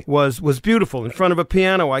 Right. Was beautiful. In front of a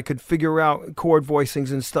piano, I could figure out chord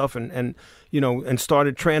voicings and stuff, and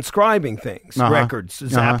started transcribing things, records,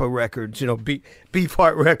 Zappa records,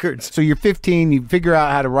 Beefheart records. So you're 15, you figure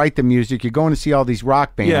out how to write the music, you're going to see all these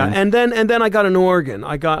rock bands. Yeah, and then I got an organ.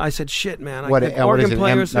 I said, shit, man. Organ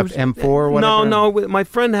players. M4 or whatever? No, my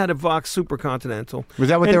friend had a Vox Super Continental. Was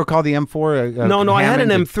that what they were called, the M4? No, I had an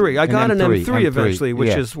M3. I got an M3 eventually, which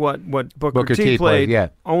is what Booker T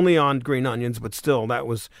played only on Green Onions, but still, that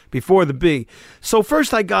was before the B. So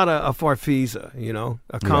first I got a Farfisa,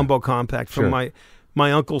 a combo compact from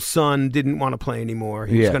my uncle's son. Didn't want to play anymore.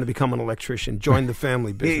 He was going to become an electrician, join the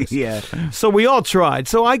family business. So we all tried.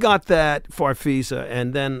 So I got that Farfisa,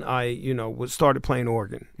 and then I, started playing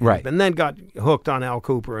organ. Right. And then got hooked on Al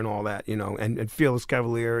Cooper and all that, and Felix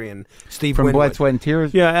Cavalieri and Steve From Winwood. Blood, Sweat, and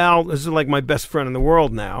Tears? Yeah, Al is like my best friend in the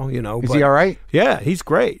world now, Is he all right? Yeah, he's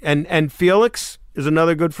great. And Felix is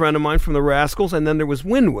another good friend of mine from the Rascals, and then there was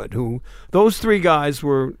Winwood, who, those three guys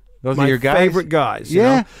were my favorite guys.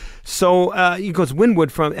 Yeah. So he goes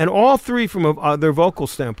Winwood and all three from their vocal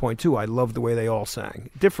standpoint too. I loved the way they all sang,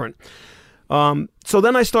 different. So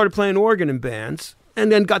then I started playing organ in bands,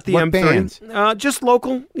 and then got the M3. Bands? Just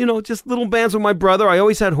local, just little bands with my brother. I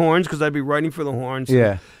always had horns because I'd be writing for the horns.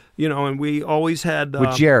 Yeah. And we always had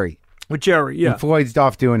with Jerry. With Jerry, yeah. And Floyd's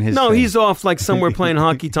off doing his thing. He's off like somewhere playing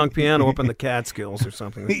honky-tonk piano up in the Catskills or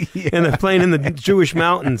something. And they're playing in the Jewish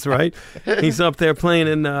mountains, right? He's up there playing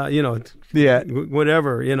in,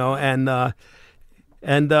 whatever,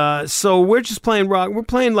 and so we're just playing rock. We're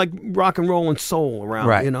playing like rock and roll and soul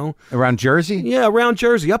around, Around Jersey? Yeah, around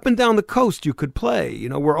Jersey. Up and down the coast you could play.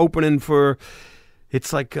 We're opening for,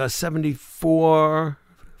 it's like 74...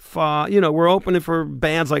 we're opening for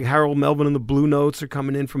bands like Harold Melvin and the Blue Notes are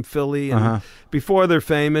coming in from Philly, and before they're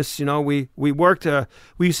famous, we worked.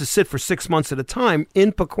 We used to sit for 6 months at a time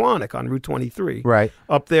in Pequannock on Route 23, right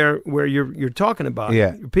up there where you're talking about.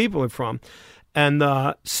 Your people are from, and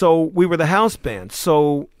so we were the house band.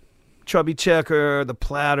 So Chubby Checker, the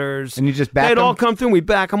Platters. And you just back They'd them? all come through and we'd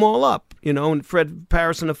back them all up, and Fred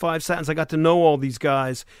Paris and the Five Satins. I got to know all these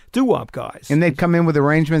guys, doo-wop guys. And they'd come in with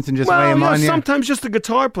arrangements and just lay them on you? Sometimes just a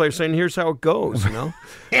guitar player saying, here's how it goes,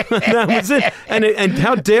 That was it. And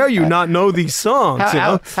how dare you not know these songs,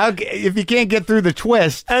 How, if you can't get through the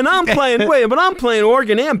twist. And I'm playing, but I'm playing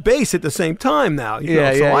organ and bass at the same time now,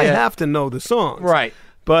 so I have to know the songs. Right.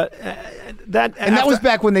 But that was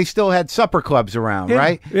back when they still had supper clubs around,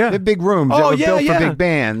 right? Yeah, the big rooms that were built for big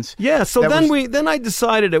bands. Yeah. So then I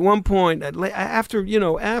decided at one point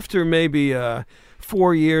after maybe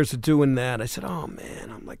 4 years of doing that, I said, "Oh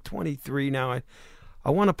man, I'm like 23 now.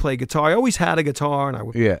 I want to play guitar. I always had a guitar,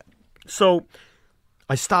 and So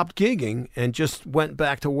I stopped gigging and just went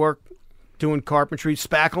back to work." Doing carpentry,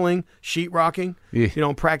 spackling, sheetrocking,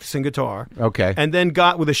 practicing guitar. Okay. And then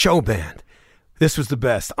got with a show band. This was the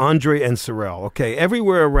best. Andre and Sorrell. Okay.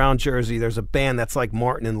 Everywhere around Jersey, there's a band that's like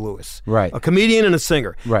Martin and Lewis. Right. A comedian and a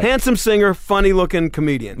singer. Right. Handsome singer, funny looking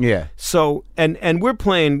comedian. Yeah. So and we're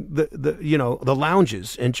playing the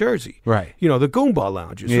lounges in Jersey. Right. The Goomba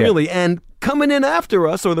lounges, really. And coming in after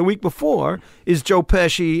us, or the week before, is Joe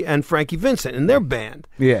Pesci and Frankie Vincent and their band.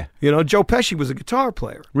 Yeah. Joe Pesci was a guitar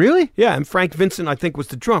player. Really? Yeah, and Frank Vincent, I think, was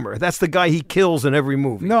the drummer. That's the guy he kills in every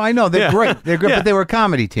movie. No, I know. They're great. They're good, but they were a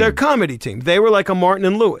comedy team. They're a comedy team. They were like a Martin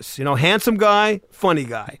and Lewis. Handsome guy, funny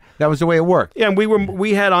guy. That was the way it worked. Yeah, and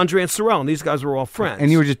we had Andre and Sorrell, and these guys were all friends.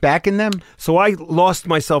 And you were just backing them? So I lost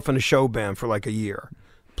myself in a show band for like a year,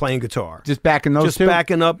 playing guitar. Just backing those two? Just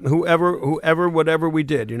backing up whoever, whatever we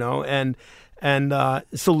did, and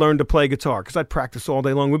still learned to play guitar because I'd practice all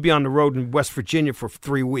day long. We'd be on the road in West Virginia for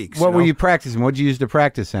 3 weeks. What were you practicing? What did you use to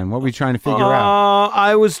practice then? What were you trying to figure out?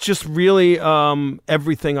 I was just really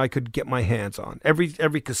everything I could get my hands on.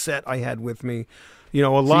 Every cassette I had with me. A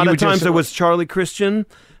lot of times it was Charlie Christian,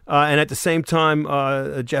 and at the same time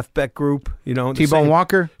a Jeff Beck group. T-Bone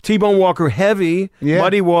Walker? T-Bone Walker, Heavy, yeah.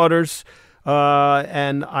 Muddy Waters,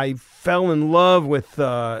 and I fell in love with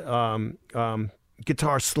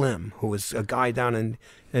Guitar Slim, who was a guy down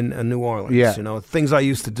in New Orleans. Yeah. Things I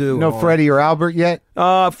used to do. No Freddie or Albert yet?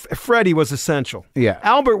 Freddie was essential. Yeah.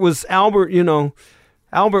 Albert was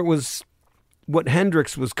what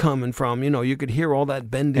Hendrix was coming from. You could hear all that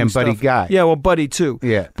bending and stuff. Buddy Guy. Yeah, well, Buddy too.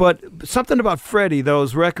 Yeah. But something about Freddie,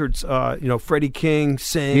 those records, Freddie King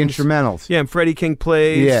sings. The instrumentals. Yeah, and Freddie King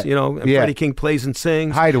plays, and Freddie King plays and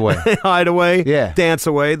sings. Hideaway. Hideaway. Yeah. Dance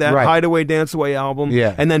Away, that Hideaway Dance Away album.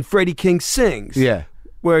 Yeah. And then Freddie King sings. Yeah.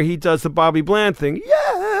 Where he does the Bobby Bland thing.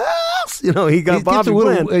 Yes! He got Bobby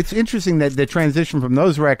Bland. It's interesting that the transition from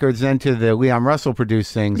those records then to the Leon Russell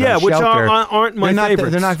produced things. Yeah, on which Shelter, aren't my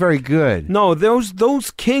favorites. They're not very good. No,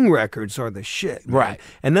 those King records are the shit. Man. Right.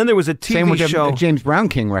 And then there was a TV Same with show. The James Brown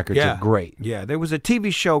King records are great. Yeah, there was a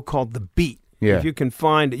TV show called The Beat. Yeah. If you can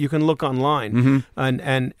find it, you can look online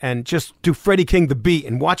and just do Freddie King The Beat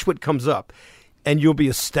and watch what comes up. And you'll be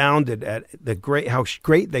astounded at how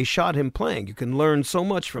great they shot him playing. You can learn so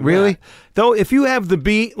much from really? that. Though, if you have The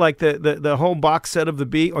Beat, like the whole box set of The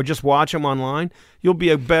Beat, or just watch them online, you'll be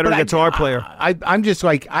a better guitar player. I'm just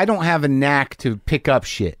like, I don't have a knack to pick up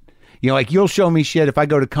shit. You'll show me shit if I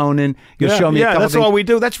go to Conan. You'll show me a couple that's things. all we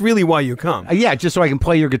do. That's really why you come. Just so I can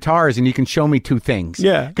play your guitars and you can show me two things.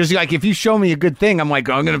 Yeah. Because if you show me a good thing, I'm like,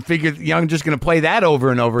 I'm going to figure, I'm just going to play that over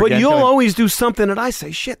and over again. But you'll always do something that I say,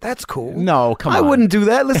 shit, that's cool. No, come on. I wouldn't do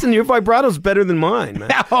that. Listen, your vibrato's better than mine, man.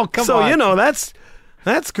 Oh, come on. So,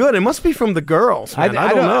 that's good. It must be from the girls, man.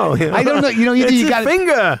 I don't know. I don't know. Either it's you got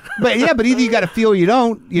finger. But either you got to feel or you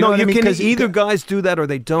don't. You know what I mean? Because either guys do that or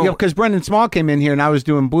they don't. Because Brendan Small came in here and I was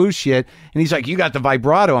doing blues shit, and he's like, "You got the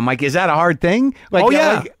vibrato." I'm like, "Is that a hard thing?"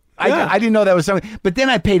 I didn't know that was something. But then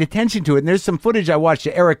I paid attention to it, and there's some footage I watched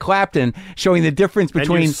of Eric Clapton showing the difference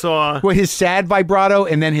between his sad vibrato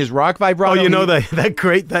and then his rock vibrato. Oh,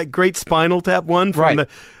 that great Spinal Tap one from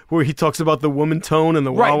where he talks about the woman tone and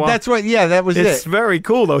the wah-wah. That's right. Yeah, that was It's very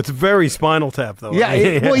cool, though. It's very Spinal Tap, though. Yeah,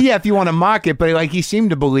 if you want to mock it, but he seemed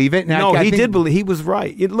to believe it. And he did believe. He was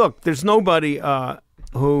right. Look, there's nobody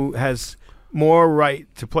who has more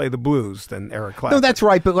right to play the blues than Eric Clapton. No, that's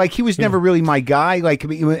right, but he was never really my guy.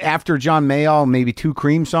 After John Mayall, maybe 2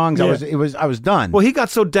 Cream songs, I was done. Well, he got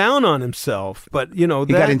so down on himself, but he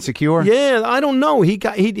got insecure. Yeah, I don't know. He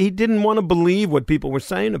didn't want to believe what people were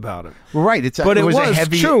saying about him. Well, right, it was a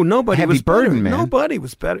heavy, true. Nobody heavy was burden, better. man. Nobody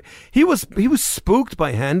was better. He was spooked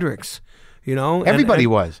by Hendrix. Everybody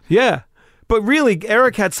was. Yeah. But really,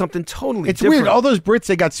 Eric had something totally different. It's weird. All those Brits,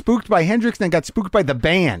 they got spooked by Hendrix and then got spooked by the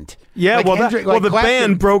band. Yeah, the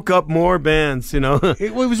band broke up more bands,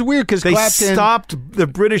 It was weird because they stopped the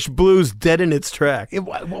British blues dead in its track.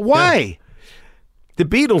 Why? The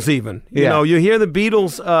Beatles, even. You know, you hear the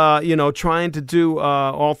Beatles, trying to do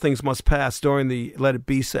All Things Must Pass during the Let It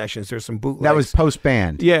Be sessions. There's some bootlegs. That was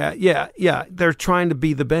post-band. Yeah. They're trying to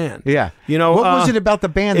be the band. Yeah. You know, what was it about the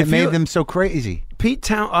band that made them so crazy? Pete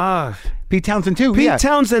Townsend, too. Pete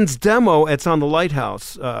Townsend's demo, it's on the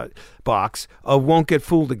Lighthouse box, of Won't Get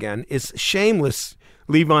Fooled Again, is shameless.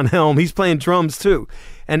 Levon Helm, he's playing drums, too.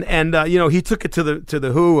 And he took it to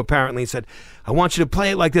the Who, apparently, and said, I want you to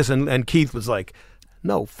play it like this. And Keith was like,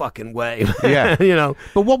 no fucking way. Yeah. You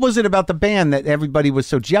But what was it about the band that everybody was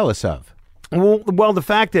so jealous of? Well, the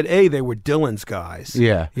fact that A, they were Dylan's guys.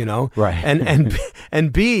 Yeah. Right.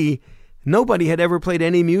 And B, nobody had ever played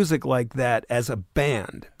any music like that as a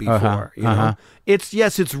band before. You know?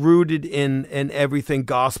 It's rooted in everything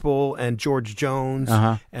gospel and George Jones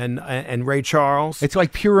and Ray Charles. It's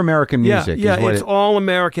like pure American music. It's all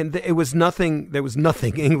American. There was nothing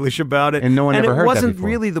English about it, and no one ever heard that before. It wasn't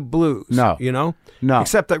really the blues. No, no,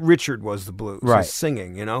 except that Richard was the blues, right?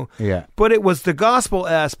 Singing, Yeah. But it was the gospel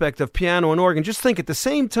aspect of piano and organ. Just think, at the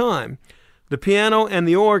same time, the piano and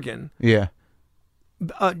the organ. Yeah.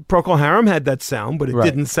 Procol Harum had that sound, but it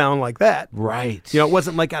didn't sound like that. Right. It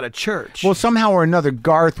wasn't like out of church. Well, somehow or another,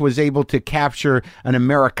 Garth was able to capture an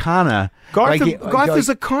Americana. Garth is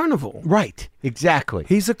a carnival. Right. Exactly.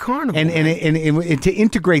 He's a carnival. And to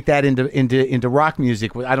integrate that into rock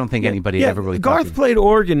music, I don't think anybody ever really. Garth played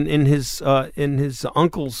organ in his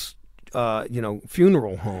uncle's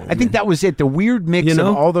funeral home. I think that was it. The weird mix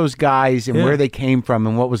of all those guys and where they came from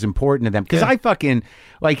and what was important to them. Because I fucking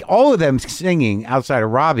like all of them singing outside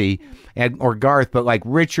of Robbie or Garth, but like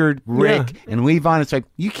Richard, Rick, and Levon. It's like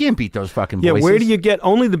you can't beat those fucking voices. Yeah, where do you get?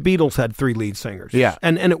 Only the Beatles had 3 lead singers. Yeah,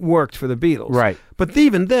 and it worked for the Beatles. Right. But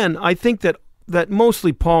even then, I think that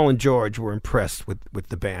mostly Paul and George were impressed with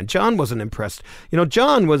the band. John wasn't impressed.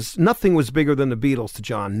 Nothing was bigger than the Beatles to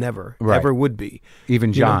John. Never, ever would be.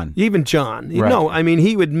 Even John. Even John. Right. No, I mean,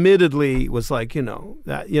 he admittedly was like,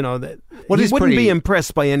 that he wouldn't be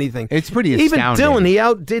impressed by anything. It's pretty astounding. Even Dylan, he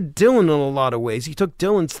outdid Dylan in a lot of ways. He took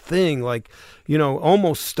Dylan's thing,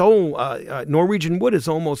 almost stole. Norwegian Wood is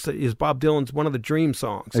Bob Dylan's one of the Dream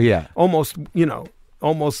songs. Yeah. Almost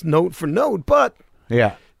note for note, but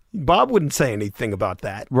yeah. Bob wouldn't say anything about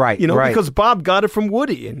that. Right, because Bob got it from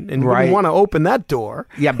Woody and wouldn't want to open that door.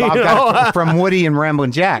 Yeah, Bob got it from Woody and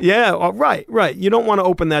Ramblin' Jack. Yeah, right. You don't want to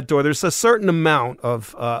open that door. There's a certain amount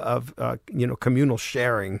of communal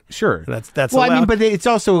sharing. Sure. That's well, allowed. I mean, but it's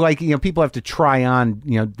also like, people have to try on,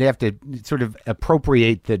 they have to sort of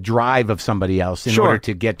appropriate the drive of somebody else in order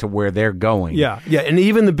to get to where they're going. Yeah, and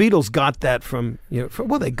even the Beatles got that from,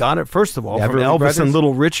 they got it, first of all, from Elvis Brothers? And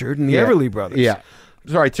Little Richard and the Everly Brothers. Yeah.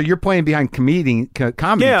 Sorry, so you're playing behind comedy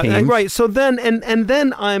teams. Yeah, right. So then, and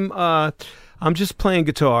then I'm just playing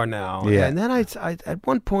guitar now. Yeah. And then I at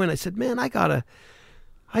one point I said, man, I gotta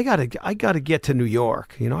get to New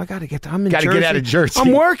York. I gotta get. I'm in Jersey. Gotta get out of Jersey.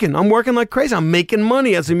 I'm working like crazy. I'm making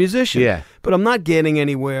money as a musician. Yeah. But I'm not getting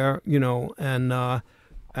anywhere. And I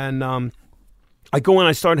go and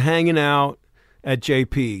I start hanging out at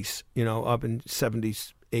JP's. Up in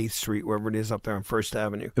 78th Street, wherever it is up there on First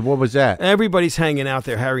Avenue. What was that? Everybody's hanging out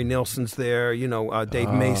there. Harry Nilsson's there. Dave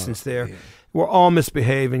Mason's there. Yeah. We're all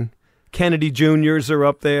misbehaving. Kennedy Juniors are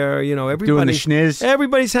up there. Everybody doing the schniz.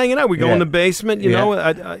 Everybody's hanging out. We go in the basement.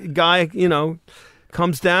 A guy.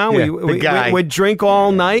 Comes down. Yeah, we drink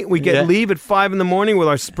all night. We leave at 5 a.m.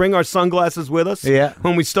 with bring our sunglasses with us. Yeah.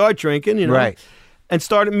 When we start drinking, right. And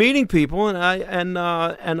started meeting people. And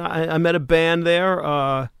I met a band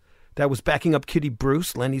there. That was backing up Kitty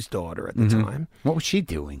Bruce, Lenny's daughter at the time. What was she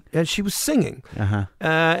doing? And she was singing. Uh-huh.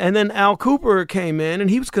 And then Al Cooper came in, and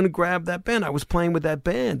he was going to grab that band. I was playing with that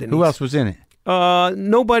band. And who else was in it?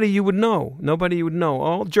 Nobody you would know.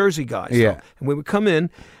 All Jersey guys. Yeah. Though. And we would come in,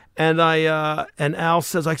 and and Al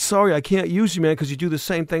says, "I'm sorry, I can't use you, man, because you do the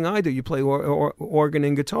same thing I do. You play organ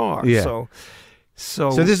and guitar." Yeah.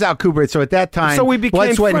 So this is Al Cooper. So at that time, we became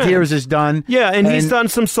Blood, Sweat, friends. and Tears is done. Yeah, and he's done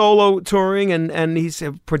some solo touring, and he's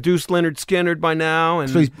produced Lynyrd Skynyrd by now,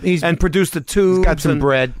 and so he's produced the Tubes. He's got some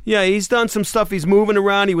bread. Yeah, he's done some stuff. He's moving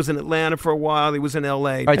around. He was in Atlanta for a while. He was in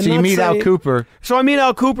L.A. All right, so you meet Al Cooper. So I meet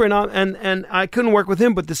Al Cooper, and I couldn't work with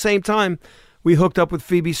him, but at the same time, we hooked up with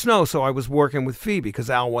Phoebe Snow, so I was working with Phoebe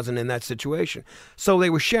because Al wasn't in that situation. So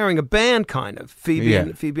they were sharing a band, kind of, Phoebe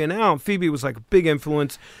and Al. Phoebe was like a big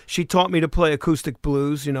influence. She taught me to play acoustic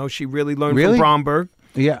blues. She really learned from Bromberg.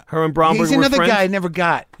 Yeah. Her and Bromberg He's were another friends. guy I never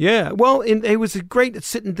got. Yeah. Well, it was great at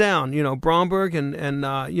sitting down, Bromberg and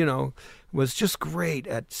was just great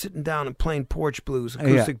at sitting down and playing porch blues,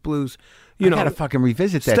 acoustic blues. You know, I gotta fucking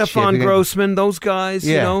revisit that. Stefan shit. Grossman, those guys.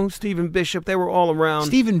 You know, Stephen Bishop. They were all around.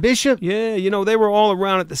 Stephen Bishop. Yeah, you know, they were all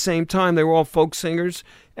around at the same time. They were all folk singers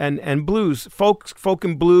and blues, folk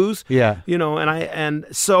and blues. Yeah. You know, and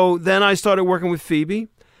so then I started working with Phoebe.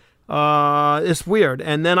 It's weird,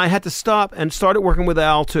 and then I had to stop and started working with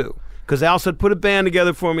Al too, because Al said put a band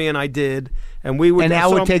together for me, and I did. And we would. And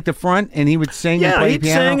Al would take the front, and he would sing and play piano.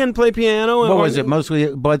 Yeah, he'd sing and play piano. What was it?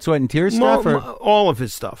 Mostly Blood, Sweat, and Tears stuff, or all of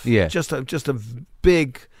his stuff. Yeah, just a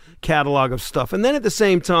big catalog of stuff. And then at the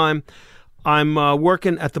same time, I'm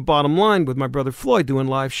working at the Bottom Line with my brother Floyd doing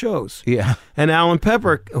live shows. Yeah. And Alan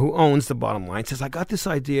Pepper, who owns the Bottom Line, says, I got this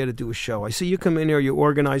idea to do a show. I see you come in here, you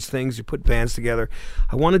organize things, you put bands together.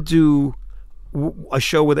 I want to do a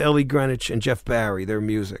show with Ellie Greenwich and Jeff Barry, their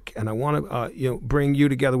music, and I want to bring you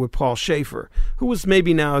together with Paul Schaefer, who was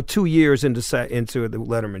maybe now 2 years into the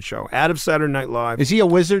Letterman show, out of Saturday Night Live. Is he a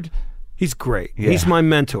wizard? He's great. Yeah. He's my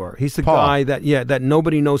mentor. He's the guy that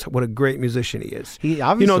nobody knows what a great musician he is. He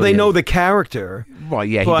obviously they know the character. Well,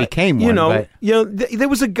 yeah, he became one. There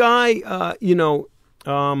was a guy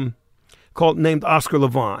named Oscar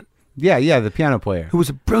Levant. Yeah, the piano player. Who was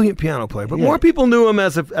a brilliant piano player, but more people knew him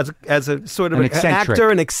as a sort of an actor,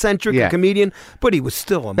 an eccentric, a comedian. But he was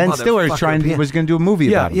still a Ben Stiller was going to do a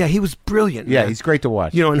movie about him. Yeah, he was brilliant. Yeah, man. He's great to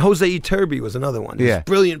watch. You know, and Jose Iturbi was another one. These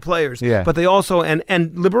brilliant players. Yeah. But they also and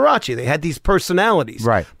Liberace, they had these personalities.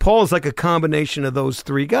 Right. Paul is like a combination of those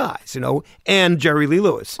three guys, and Jerry Lee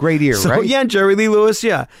Lewis. Great ear, right? Yeah, Jerry Lee Lewis.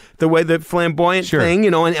 Yeah, the way the flamboyant thing,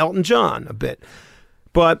 and Elton John a bit,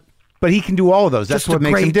 But he can do all of those. That's what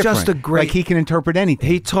makes him different. Like he can interpret anything.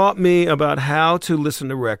 He taught me about how to listen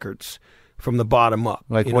to records from the bottom up.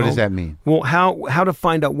 Like, what does that mean? Well, how to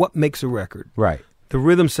find out what makes a record. Right. The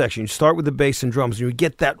rhythm section. You start with the bass and drums. And you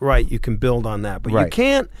get that right, you can build on that. But you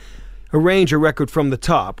can't arrange a record from the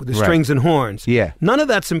top with the strings and horns. Yeah. None of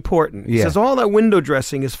that's important. He says all that window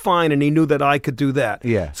dressing is fine, and he knew that I could do that.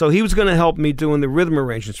 Yeah. So he was going to help me doing the rhythm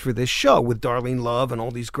arrangements for this show with Darlene Love and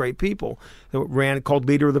all these great people that ran called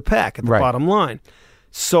Leader of the Pack at the Bottom Line.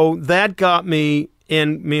 So that got me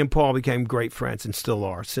in. Me and Paul became great friends and still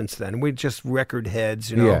are since then. We're just record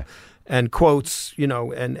heads, and quotes,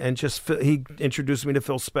 and just he introduced me to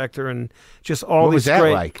Phil Spector and just all what these was that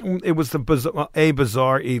great. like? It was a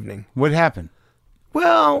bizarre evening. What happened?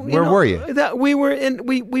 Well, where were you?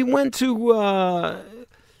 We went to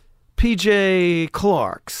PJ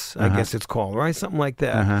Clark's, I guess it's called, right? Something like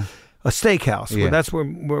that. A steakhouse. Yeah. That's where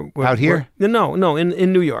we're out here. No,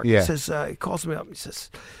 in New York. Yeah. He says he calls me up. He says,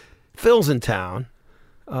 "Phil's in town.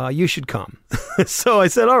 You should come." So I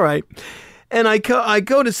said, "All right." And I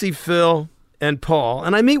go to see Phil and Paul,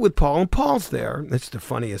 and I meet with Paul, and Paul's there. It's the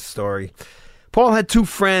funniest story. Paul had two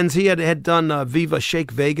friends. He had done Viva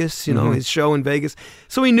Shake Vegas, his show in Vegas.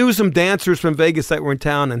 So he knew some dancers from Vegas that were in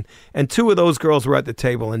town, and two of those girls were at the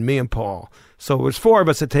table, and me and Paul. So it was four of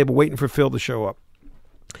us at the table waiting for Phil to show up.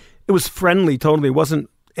 It was friendly, totally. It wasn't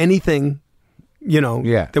anything,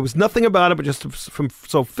 Yeah. There was nothing about it, but just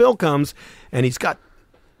so Phil comes, and he's got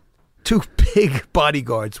two big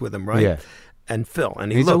bodyguards with him, right? Yeah. And Phil,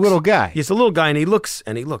 and he's a little guy. He's a little guy, and he looks,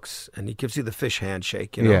 and he gives you the fish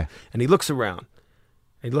handshake, Yeah. And he looks around.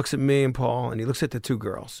 He looks at me and Paul, and he looks at the two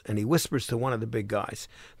girls, and he whispers to one of the big guys.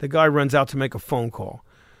 The guy runs out to make a phone call.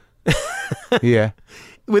 Yeah.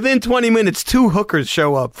 Within 20 minutes, two hookers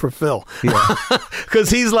show up for Phil. Yeah.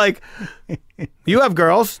 Because he's like, you have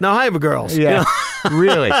girls, now I have girls. Yeah.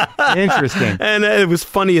 Really? Interesting. And it was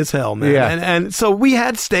funny as hell, man. Yeah. And so we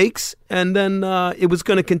had steaks, and then it was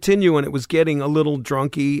going to continue, and it was getting a little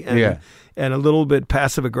drunky and a little bit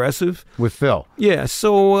passive-aggressive. With Phil? Yeah,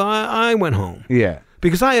 so I went home. Yeah.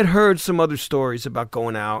 Because I had heard some other stories about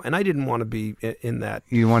going out, and I didn't want to be in that.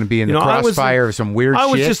 You want to be in the crossfire of some weird shit? I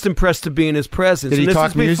was just impressed to be in his presence. Did he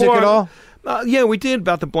talk music at all? Yeah, we did,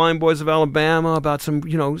 about the Blind Boys of Alabama, about some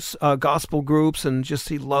gospel groups, and just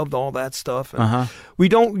he loved all that stuff. And we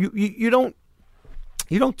don't you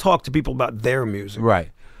don't talk to people about their music, right?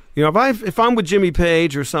 If I'm with Jimmy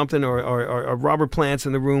Page or something, or Robert Plant's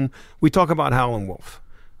in the room, we talk about Howlin' Wolf.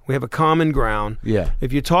 We have a common ground. Yeah.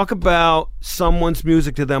 If you talk about someone's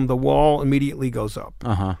music to them, the wall immediately goes up.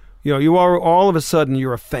 You are all of a sudden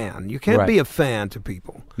you're a fan. You can't be a fan to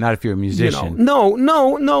people. Not if you're a musician. No,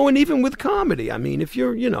 and even with comedy. I mean, if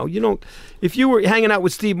you're, if you were hanging out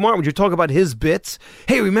with Steve Martin, would you talk about his bits?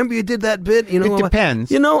 Hey, remember you did that bit? It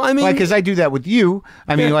depends. I mean, like, because I do that with you.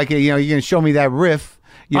 I mean, like, you're going to show me that riff.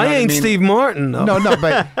 I ain't Steve Martin, though.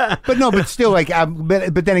 No, but still, like,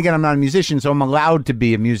 but then again, I'm not a musician, so I'm allowed to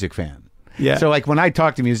be a music fan. Yeah. So, like, when I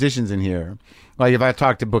talk to musicians in here, Like if I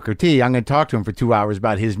talk to Booker T, I'm going to talk to him for 2 hours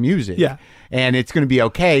about his music. Yeah. And it's going to be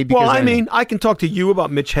okay. Because I can talk to you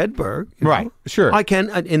about Mitch Hedberg. Right. Know? Sure. I can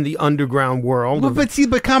in the underground world.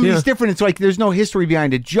 But comedy's different. It's like there's no history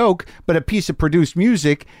behind a joke, but a piece of produced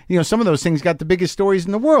music. Some of those things got the biggest stories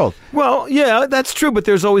in the world. Well, yeah, that's true. But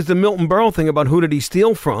there's always the Milton Berle thing about who did he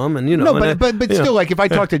steal from, and No, but still, like if I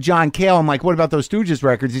talk to John Cale, I'm like, what about those Stooges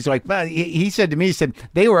records? He's like, well, he said to me,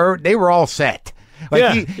 they were all set.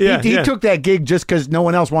 Like he took that gig just because no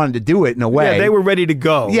one else wanted to do it in a way. Yeah, they were ready to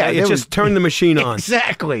go. Yeah, it just turned the machine on.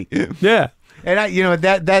 Exactly. Yeah, and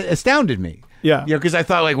that astounded me. Yeah, because I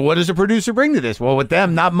thought, like, what does a producer bring to this? Well, with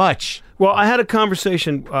them, not much. Well, I had a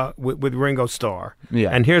conversation with Ringo Starr. Yeah,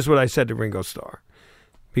 and here's what I said to Ringo Starr,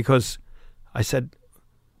 because I said,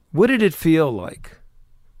 "What did it feel like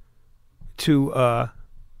to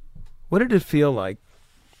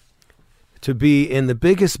be in the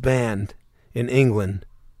biggest band in England,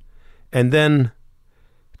 and then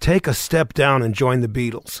take a step down and join the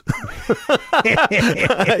Beatles?"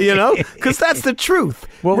 Because that's the truth.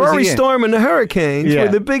 Rory Storm and the Hurricanes were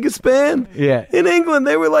the biggest band in England.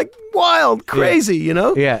 They were like wild, crazy,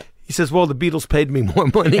 Yeah. He says, well, the Beatles paid me more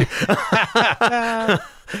money.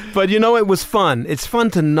 But it was fun. It's fun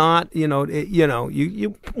to not, you want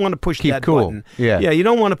to push that button. Yeah, you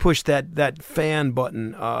don't want to push that fan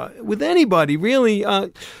button with anybody, really.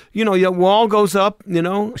 Your wall goes up.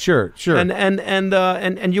 Sure.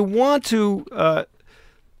 And you want to.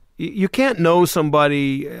 You can't know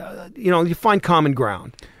somebody. You find common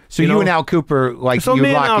ground. So you and Al Cooper, so you me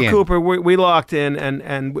and lock Al in. Cooper, we locked in,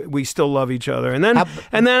 and we still love each other. And then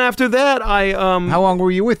after that, how long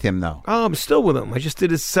were you with him though? Oh, I'm still with him. I just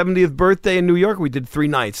did his 70th birthday in New York. We did 3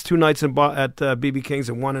 nights, 2 nights at BB King's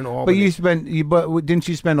and 1 in Albany. But didn't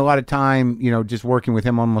you spend a lot of time, just working with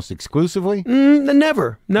him almost exclusively?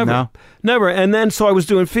 Never. No? Never. And then so I was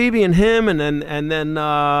doing Phoebe and him, and then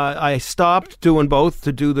I stopped doing both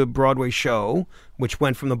to do the Broadway show, which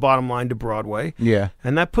went from the Bottom Line to Broadway. Yeah.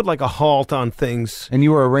 And that put like a halt on things. And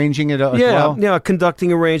you were arranging it as well? Yeah,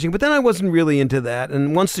 conducting, arranging. But then I wasn't really into that.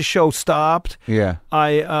 And once the show stopped,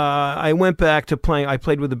 I went back to playing. I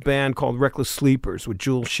played with a band called Reckless Sleepers with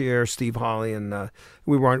Jules Shear, Steve Holley, and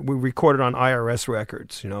we recorded on IRS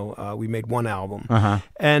Records. We made 1 album. Uh-huh.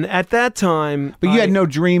 And at that time... But you had no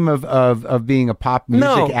dream of being a pop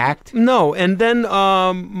music act? No. And then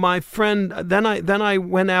my friend... Then I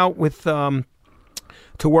went out with...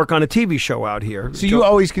 to work on a TV show out here. So you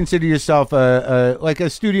always consider yourself like a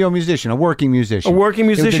studio musician, a working musician. A working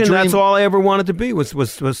musician. That's all I ever wanted to be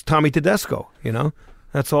was Tommy Tedesco.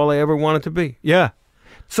 That's all I ever wanted to be. Yeah.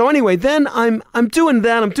 So anyway, then I'm doing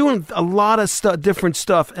that. I'm doing a lot of different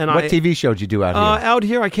stuff. And what TV show did you do out here? Out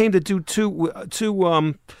here, I came to do two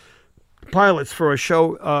pilots for a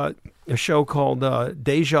show called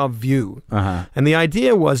Deja Vu. Uh-huh. And the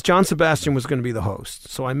idea was John Sebastian was going to be the host.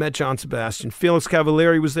 So I met John Sebastian. Felix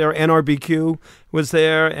Cavalieri was there. NRBQ was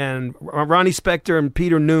there. And Ronnie Spector and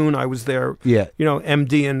Peter Noon, I was there,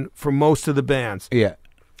 MDing for most of the bands. Yeah.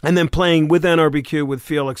 And then playing with NRBQ with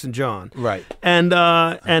Felix and John. Right. And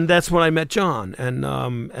that's when I met John.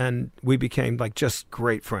 And we became like just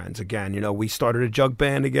great friends again. We started a jug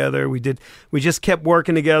band together. We just kept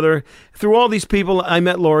working together. Through all these people, I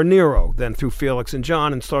met Laura Nero, then through Felix and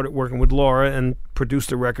John, and started working with Laura and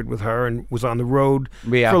produced a record with her and was on the road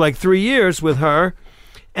for like 3 years with her.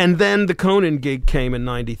 And then the Conan gig came in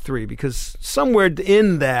 93 because somewhere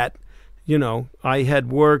in that, I had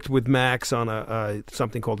worked with Max on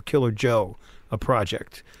something called Killer Joe, a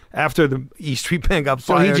project. After the E Street Band got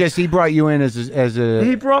fired. So he brought you in as a...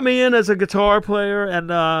 He brought me in as a guitar player, and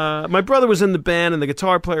my brother was in the band, and the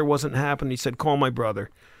guitar player wasn't happening. He said, call my brother.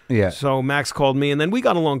 Yeah. So Max called me, and then we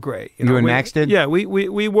got along great. You and Max did? Yeah, we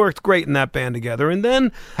worked great in that band together. And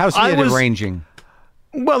then... How's he at arranging?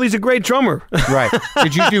 Well, he's a great drummer. Right.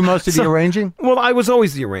 Did you do most of the arranging? Well, I was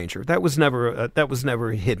always the arranger. That was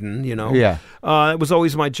never hidden, Yeah. It was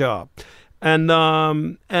always my job. And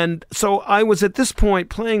so I was at this point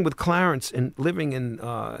playing with Clarence and living in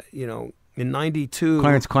in 92.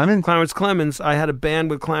 Clarence Clemens? Clarence Clemens. I had a band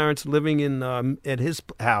with Clarence living in at his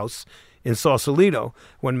house in Sausalito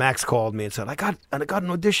when Max called me and said, I got an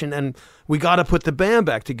audition and we got to put the band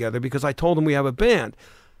back together because I told him we have a band.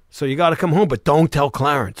 So you got to come home, but don't tell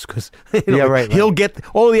Clarence because he'll get.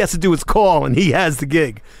 All he has to do is call, and he has the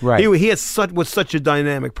gig. Right. He was such a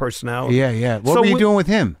dynamic personality. Yeah. What were you doing with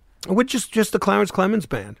him? With just the Clarence Clemens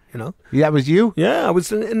band, you know. Yeah, that was you? Yeah, I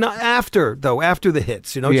was after the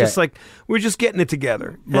hits, you know, just like we're just getting it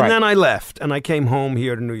together. And then I left, and I came home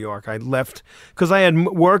here to New York. I left because I had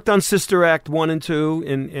worked on Sister Act 1 and 2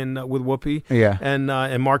 in with Whoopi,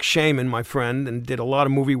 and Mark Shaman, my friend, and did a lot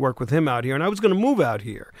of movie work with him out here. And I was going to move out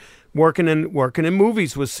here. Working in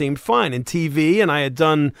movies seemed fine, in TV, and I had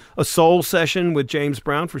done a soul session with James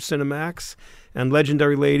Brown for Cinemax. And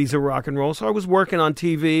Legendary Ladies of Rock and Roll. So I was working on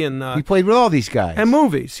TV and you played with all these guys and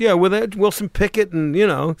movies. Yeah, with Wilson Pickett and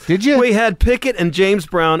Did you? We had Pickett and James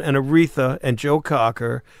Brown and Aretha and Joe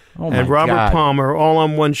Cocker and Robert Palmer all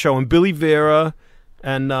on one show, and Billy Vera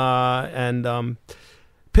and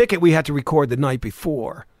Pickett. We had to record the night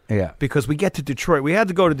before. Yeah, because we get to Detroit. We had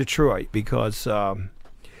to go to Detroit because my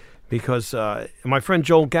friend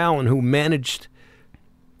Joel Gallen, who managed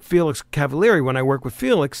Felix Cavalieri when I worked with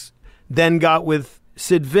Felix, then got with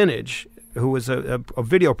Sid Vintage, who was a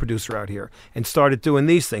video producer out here, and started doing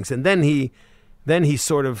these things. And then he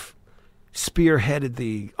sort of spearheaded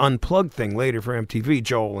the Unplugged thing later for MTV,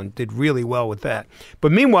 Joel, and did really well with that.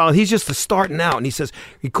 But meanwhile, he's just starting out, and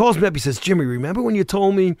he calls me up, he says, Jimmy, remember when you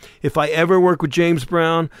told me if I ever work with James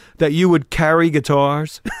Brown that you would carry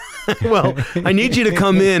guitars? Well, I need you to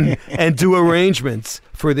come in and do arrangements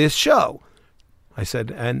for this show. I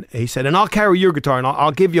said, and he said, and I'll carry your guitar, and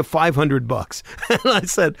I'll give you $500. And I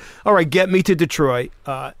said, all right, get me to Detroit.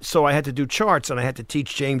 So I had to do charts, and I had to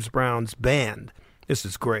teach James Brown's band. This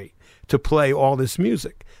is great, to play all this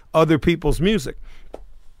music, other people's music.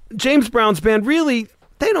 James Brown's band they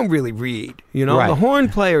don't really read, you know. Right. The horn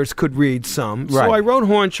players could read some. So I wrote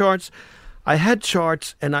horn charts. I had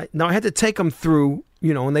charts, and I had to take them through.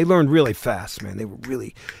 You know, and they learned really fast, man. They were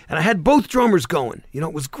really, and I had both drummers going. You know,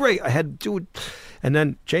 it was great. I had to do it. And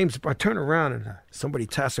then I turn around and somebody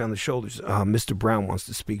taps me on the shoulders. Mr. Brown wants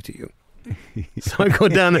to speak to you. So I go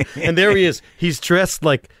down there, and there he is. He's dressed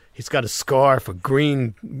like he's got a scarf, a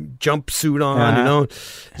green jumpsuit on, you know.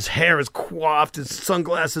 His hair is coiffed, his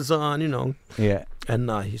sunglasses on, you know. Yeah. And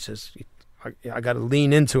he says, I got to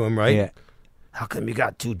lean into him, right? Yeah. How come you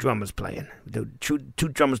got two drummers playing? Two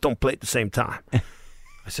drummers don't play at the same time.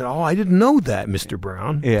 I said, oh, I didn't know that, Mr.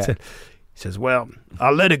 Brown. Yeah. He says, well,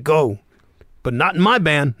 I'll let it go, but not in my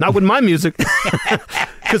band, not with my music.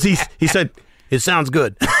 Because he said, it sounds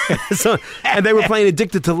good. And they were playing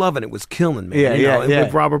Addicted to Love, and it was killing me. Yeah,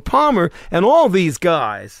 with Robert Palmer, and all these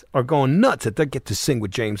guys are going nuts that they get to sing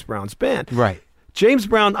with James Brown's band. Right. James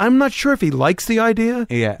Brown, I'm not sure if he likes the idea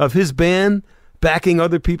of his band backing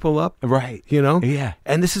other people up. Right. You know? Yeah.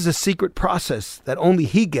 And this is a secret process that only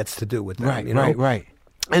he gets to do with them. Right, you know? Right.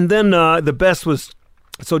 And then the best was,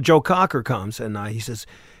 so Joe Cocker comes, and he says,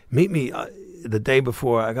 meet me the day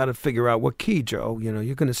before. I got to figure out what key, Joe. You know,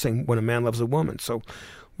 you're going to sing When a Man Loves a Woman. So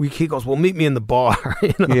he goes, well, meet me in the bar.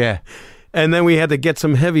 You know? Yeah. And then we had to get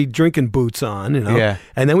some heavy drinking boots on, you know. Yeah.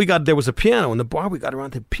 And then there was a piano in the bar. We got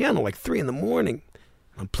around to the piano like 3 a.m.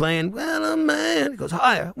 I'm playing, well, a man. He goes,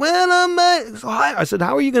 higher. Well, a man. He goes, higher. I said,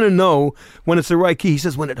 how are you going to know when it's the right key? He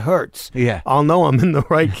says, when it hurts. Yeah. I'll know I'm in the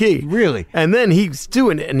right key. Really? And then he's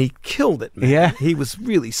doing it, and he killed it, man. Yeah. He was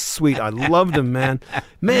really sweet. I loved him, man.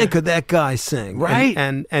 Man, could that guy sing. Right.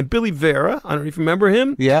 And Billy Vera, I don't know if you remember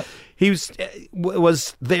him. Yeah. He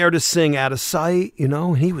was there to sing Out of Sight, you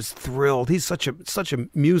know, and he was thrilled. He's such a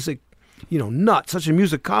music nut, such a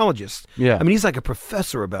musicologist. Yeah. I mean, he's like a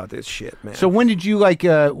professor about this shit, man. So when did you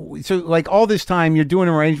all this time you're doing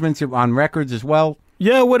arrangements on records as well?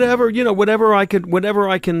 Yeah, whatever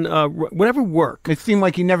work. It seemed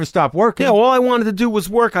like you never stopped working. Yeah, all I wanted to do was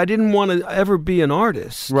work. I didn't want to ever be an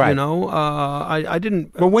artist, right. You know? I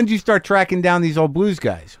didn't. But when did you start tracking down these old blues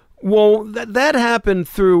guys? Well, that happened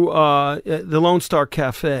through the Lone Star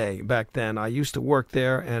Cafe back then. I used to work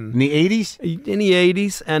there, and in the 80s. In the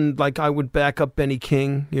 80s, and like I would back up Benny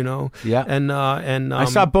King, you know. Yeah. And I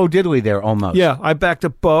saw Bo Diddley there almost. Yeah, I backed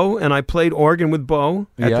up Bo, and I played organ with Bo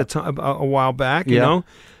at the time a while back, you know.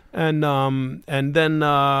 And then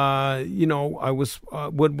I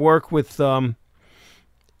would work with.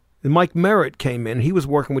 Mike Merritt came in. He was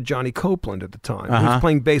working with Johnny Copeland at the time. He was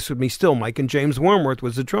playing bass with me still, Mike, and James Wormworth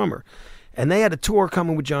was the drummer. And they had a tour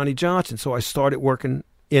coming with Johnny Johnson, so I started working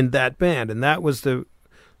in that band. And that was the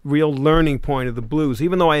real learning point of the blues.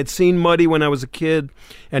 Even though I had seen Muddy when I was a kid,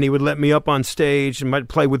 and he would let me up on stage and might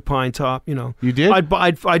play with Pine Top, you know. You did? I'd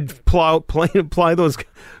ply those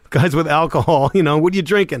guys with alcohol, you know. What are you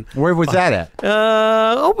drinking? Where was that at?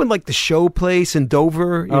 Opened like the Show Place in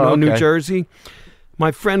Dover, New Jersey.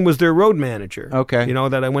 My friend was their road manager. Okay. You know,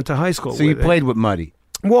 that I went to high school with. So you played with Muddy?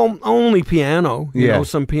 Well, only piano, you know,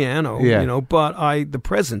 some piano, you know, but the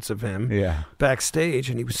presence of him backstage,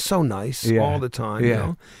 and he was so nice all the time, you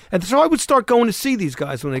know. And so I would start going to see these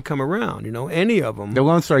guys when they come around, you know, any of them. The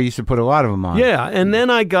Lone Star used to put a lot of them on. Yeah, and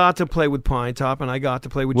then I got to play with Pine Top, and I got to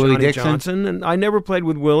play with Johnny Dixon? Johnson, and I never played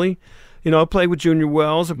with Willie. You know, I played with Junior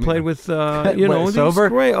Wells. I played with, you know, sober?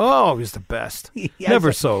 Great. Oh, he was the best.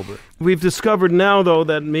 Never sober. We've discovered now, though,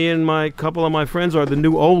 that me and couple of my friends are the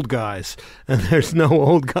new old guys, and there's no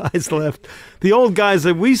old guys left. The old guys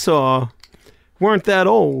that we saw weren't that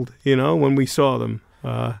old, you know, when we saw them.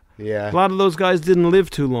 A lot of those guys didn't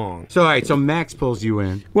live too long. So, all right, so Max pulls you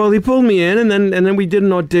in. Well, he pulled me in, and then we did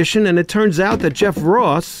an audition, and it turns out that Jeff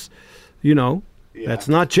Ross, you know, that's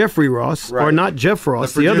not Jeffrey Ross, or not Jeff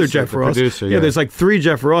Ross, the other Jeff Ross. Producer, there's like 3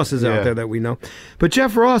 Jeff Rosses out there that we know. But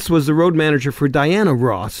Jeff Ross was the road manager for Diana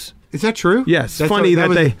Ross. Is that true? Yes. Funny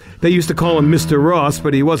that they used to call him Mr. Ross,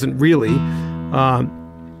 but he wasn't really.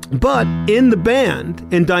 But in the band,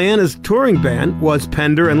 in Diana's touring band, was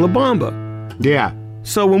Pender and La Bamba. Yeah.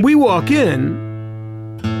 So when we walk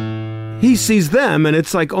in, he sees them, and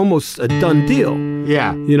it's like almost a done deal.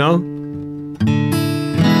 Yeah. You know?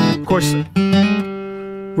 Of course...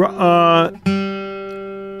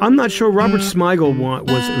 I'm not sure Robert Smigel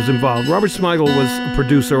was involved. Robert Smigel was a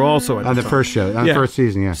producer also on the first show, on the first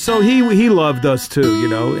season, yeah. So he loved us too, you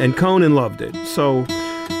know, and Conan loved it. So,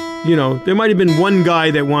 you know, there might have been one guy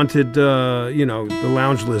that wanted, you know, the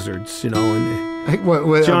Lounge Lizards, you know, and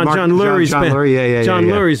John Lurie's band. John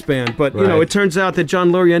Lurie's band. But, you know, it turns out that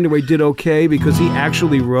John Lurie anyway did okay because he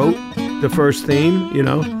actually wrote the first theme, you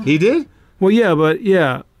know. He did? Well, yeah, but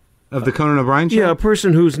yeah. Of the Conan O'Brien show? Yeah, a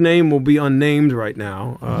person whose name will be unnamed right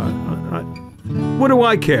now. What do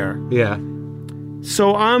I care? Yeah.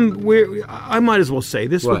 So I might as well say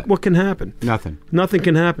this. What can happen? Nothing. Nothing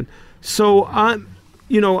can happen. So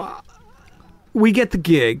you know, we get the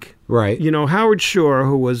gig. Right. You know, Howard Shore,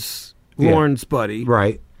 who was Lorne's buddy.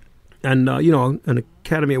 Right. And, you know, an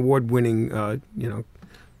Academy Award winning, you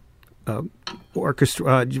know,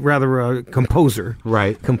 composer.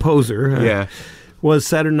 Right. Composer. Yeah. Was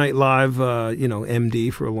Saturday Night Live, you know,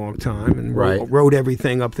 MD for a long time and wrote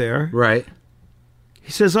everything up there. Right.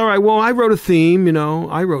 He says, all right, well, I wrote a theme, you know.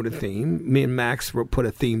 I wrote a theme. Me and Max put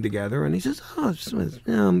a theme together. And he says,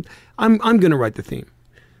 I'm going to write the theme.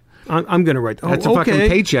 I'm going to write the theme. That's a fucking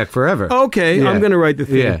paycheck forever. Okay, I'm going to write the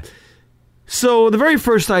theme. Yeah. So the very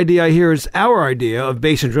first idea I hear is our idea of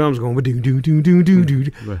bass and drums going,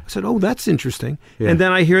 do-do-do-do-do-do. I said, oh, that's interesting. Yeah. And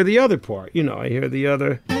then I hear the other part. You know, I hear the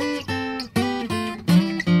other...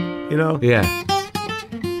 You know? Yeah.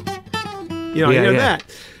 You know, I hear that.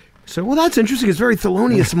 So, well, that's interesting. It's very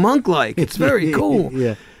Thelonious Monk-like. It's very cool.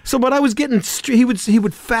 Yeah. So, but I was getting... He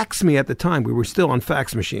would fax me at the time. We were still on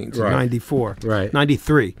fax machines in 94. Right.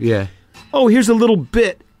 93. Yeah. Oh, here's a little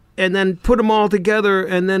bit. And then put them all together.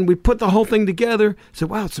 And then we put the whole thing together. I said,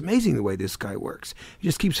 wow, it's amazing the way this guy works. He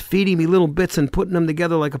just keeps feeding me little bits and putting them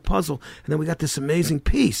together like a puzzle. And then we got this amazing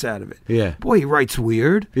piece out of it. Yeah. Boy, he writes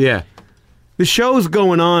weird. Yeah. The show's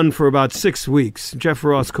going on for about 6 weeks. Jeff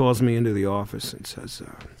Ross calls me into the office and says,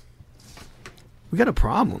 we got a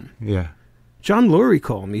problem. Yeah. John Lurie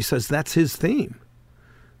called me. He says, that's his theme.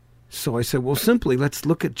 So I said, well, simply, let's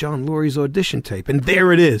look at John Lurie's audition tape. And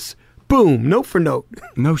there it is. Boom, note for note.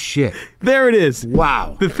 No shit. There it is.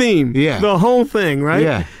 Wow. The theme. Yeah. The whole thing, right?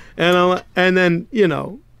 Yeah. And then, you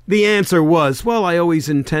know, the answer was, well, I always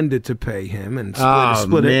intended to pay him and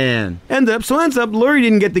split man. it. Ends up, Lurie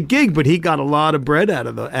didn't get the gig, but he got a lot of bread out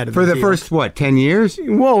of the For the first, 10 years?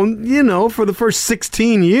 Well, you know, for the first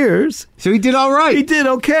 16 years. So he did all right. He did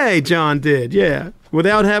okay, John did, yeah.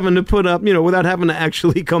 Without having to put up, you know, without having to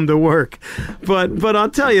actually come to work. But I'll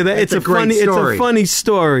tell you that it's a funny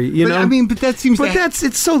story, you know. I mean, but that seems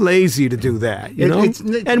it's so lazy to do that, you know.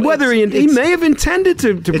 And whether he may have intended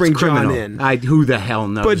to bring criminal. John in. Who the hell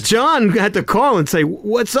knows? But John had to call and say,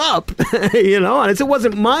 "What's up?" You know, and it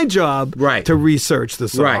wasn't my job to research the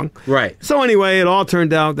song. Right. So anyway, it all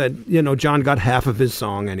turned out that, you know, John got half of his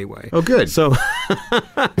song anyway. Oh, good. So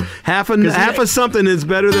half of something is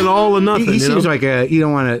better than all or nothing. He seems like you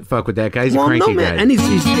don't want to fuck with that guy. He's a cranky guy. And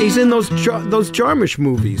he's in those Jarmusch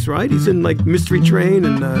movies, right? He's in like Mystery Train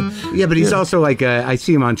and yeah, but he's also like I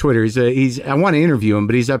see him on Twitter. I want to interview him,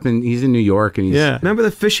 but he's in New York and he's Remember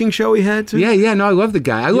the fishing show he had too? Yeah. No, I love the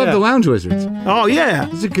guy. I love the Lounge Wizards. Oh yeah,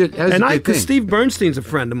 he's a good. Because Steve Bernstein's a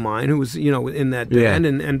friend of mine who was, you know, in that band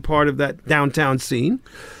and part of that downtown scene.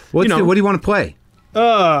 What do you want to play?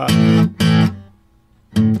 I'll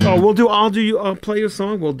play your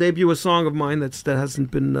song. We'll debut a song of mine that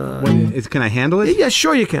hasn't been. Can I handle it? Yeah,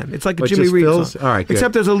 sure you can. It's like a Jimmy Reed song. All right, good.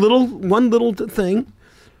 Except there's one little thing.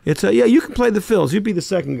 It's yeah, you can play the fills. You'd be the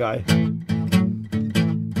second guy.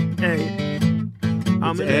 A.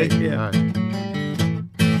 I'm an A. Yeah. All right.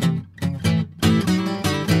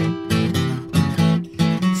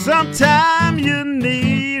 Sometime you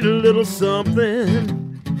need a little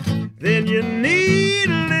something, then you need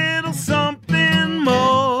a little something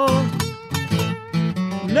more.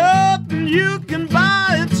 Nothing you can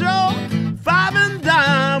buy at your 5 and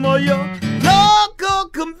dime or your local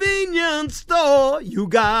convenience store. You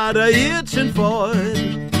got a itching for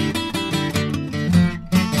it.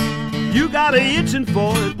 You got a itching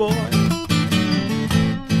for it, boy.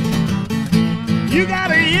 You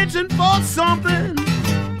got a itching for something.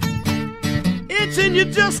 Itching you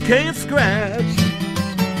just can't scratch.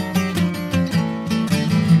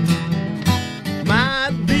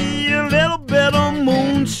 Might be a little bit of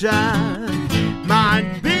moonshine,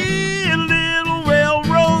 might be a little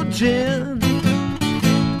railroad gin,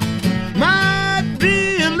 might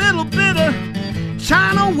be a little bit of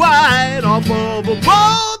China white off of a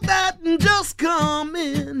boat that just come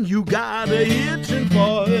in. You got a itching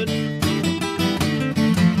for it.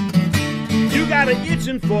 You got a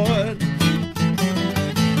itching for it.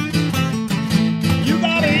 You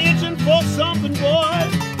got a itching for something, boy.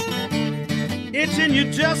 Itching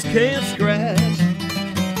you just can't scratch.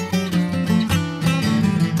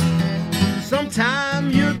 Sometime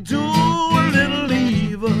you do a little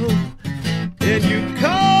evil and you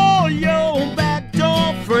call your back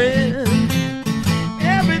door friend.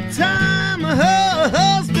 Every time her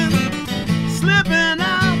husband slipping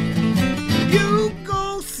out, you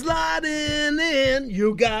go sliding in.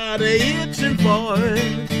 You got a itching for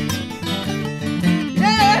it.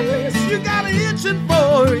 Yes, you got a itching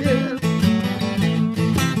for it.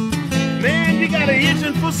 Man, you got a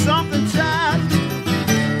itching for something, child.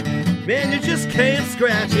 Man, you just can't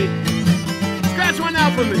scratch it. Scratch one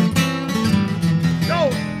out for me.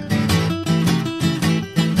 Go.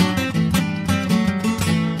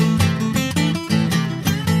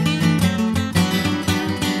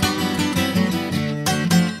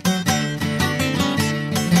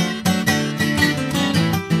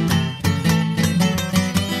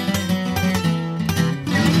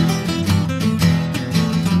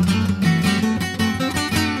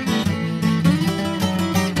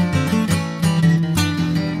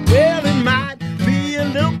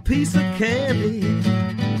 Piece of candy,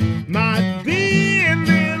 might be a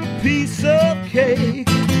little piece of cake.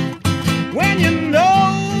 When your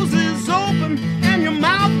nose is open and your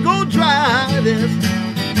mouth go dry, there's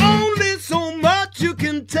only so much you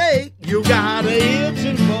can take. You got a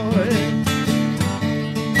itching for it.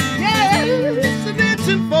 Yes, an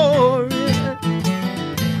itching for it.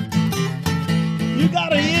 You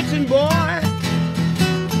got a itching, boy.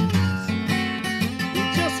 You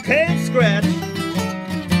just can't scratch.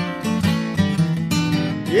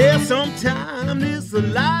 Yeah, sometimes this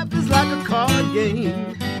life is like a card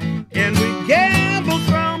game, and we gamble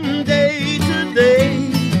from day to day.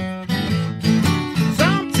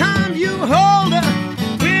 Sometimes you hold a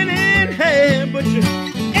winning hand, but you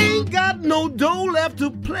ain't got no dough left to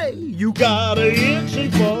play. You got a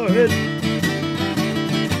itching for it.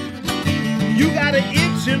 You got a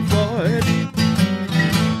itching for it.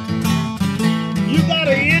 You got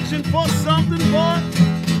a itching for something, boy.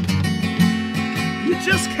 You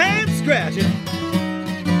just can't scratch it.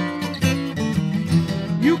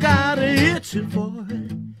 You got a itching for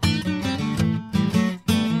it.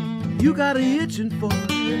 You got a itching for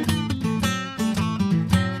it.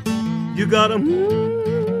 You got a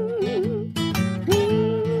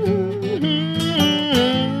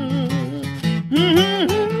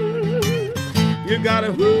you got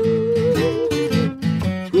a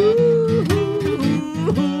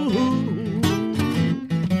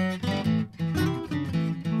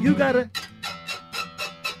you gotta.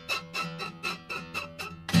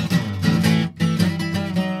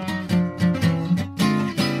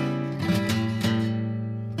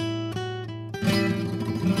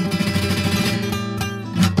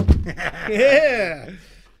 Yeah,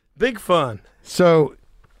 big fun. So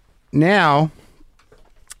now,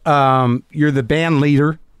 you're the band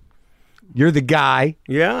leader. You're the guy.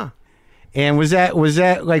 Yeah. And was that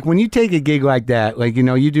like when you take a gig like that, like, you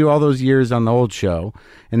know, you do all those years on the old show,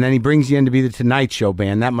 and then he brings you in to be the Tonight Show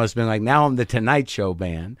band. That must have been like, now I'm the Tonight Show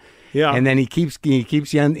band. Yeah. And then he keeps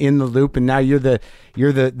you in the loop, and now you're the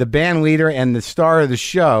band leader and the star of the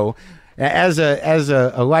show. As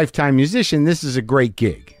a lifetime musician, this is a great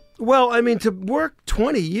gig. Well, I mean, to work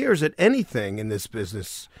 20 years at anything in this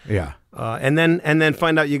business, yeah, and then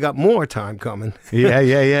find out you got more time coming. Yeah.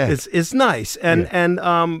 It's nice,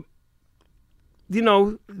 and you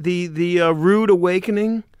know, the rude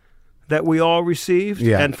awakening that we all received,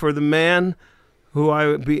 and for the man who I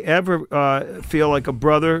would feel like a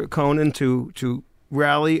brother, Conan, to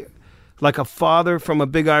rally like a father from a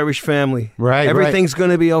big Irish family. Right. Everything's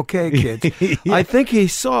going to be okay, kids. I think he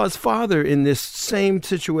saw his father in this same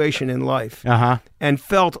situation in life and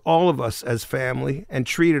felt all of us as family and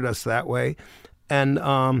treated us that way.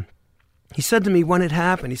 And he said to me when it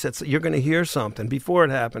happened, he said, "So you're going to hear something before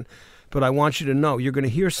it happened, but I want you to know you're going to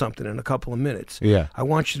hear something in a couple of minutes. Yeah. I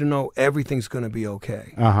want you to know everything's going to be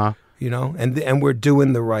okay." You know, and we're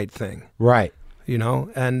doing the right thing. Right. You know,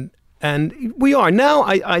 and we are. Now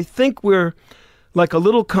I think we're like a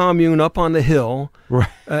little commune up on the hill, right.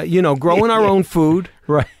 You know, growing our own food,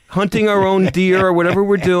 right. hunting our own deer or whatever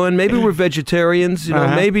we're doing. Maybe we're vegetarians, you know,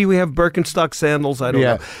 maybe we have Birkenstock sandals, I don't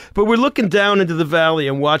know. But we're looking down into the valley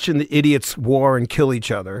and watching the idiots war and kill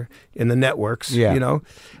each other in the networks, you know,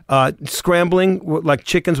 scrambling like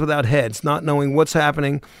chickens without heads, not knowing what's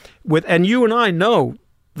happening. And you and I know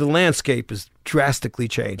the landscape is drastically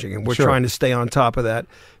changing, and we're trying to stay on top of that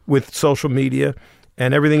with social media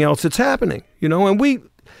and everything else that's happening, you know. And we,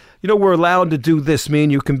 you know, we're allowed to do this. Me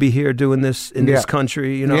and you can be here doing this in this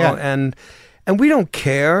country, you know, and we don't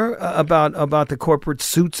care about the corporate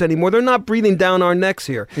suits anymore. They're not breathing down our necks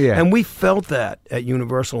here. And we felt that at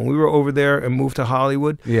Universal when we were over there and moved to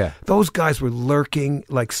Hollywood. Those guys were lurking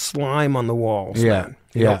like slime on the walls, man,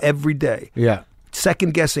 you know, every day.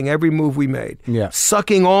 Second guessing every move we made,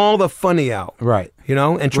 sucking all the funny out, right? You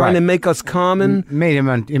know, and trying to make us common. It made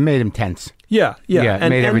him tense. Yeah, it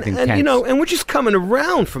made everything tense. You know, and we're just coming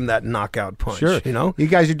around from that knockout punch. Sure, you know, you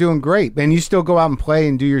guys are doing great, and you still go out and play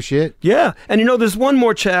and do your shit. Yeah, and you know, there's one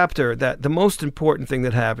more chapter that the most important thing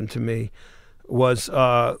that happened to me was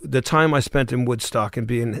the time I spent in Woodstock and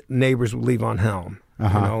being neighbors with Levon Helm. You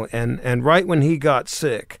know, and right when he got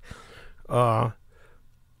sick.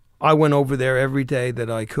 I went over there every day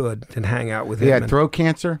that I could and hang out with him. He had throat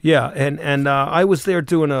cancer? Yeah, and I was there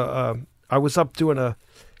doing I was up doing one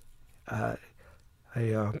of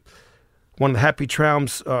the Happy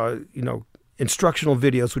Traums, you know, instructional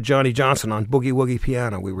videos with Johnny Johnson on Boogie Woogie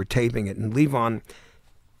piano. We were taping it, and Levon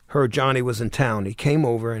heard Johnny was in town. He came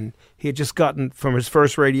over, and he had just gotten from his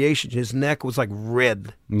first radiation. His neck was like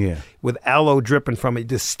red, with aloe dripping from it.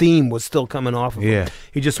 The steam was still coming off of him.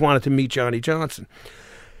 He just wanted to meet Johnny Johnson.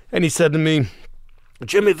 And he said to me,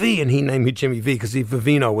 "Jimmy V," and he named me Jimmy V because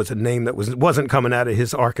Vivino was a name that wasn't coming out of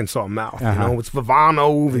his Arkansas mouth. You know, it's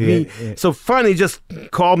Vivano, V. So finally, he just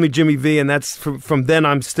called me Jimmy V, and that's from then.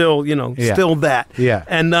 I'm still, you know, still that.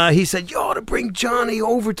 And he said, "You ought to bring Johnny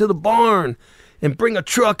over to the barn and bring a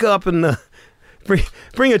truck up and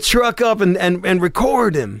bring a truck up and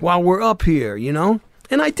record him while we're up here." You know,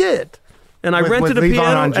 and I did. And I rented a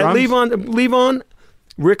piano. And Levon,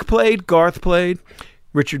 Rick played, Garth played.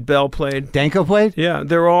 Richard Bell played. Danko played? Yeah,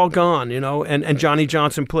 they're all gone, you know, and Johnny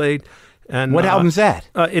Johnson played. And what album's that?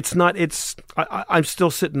 I'm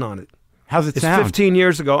still sitting on it. How's it sound? It's 15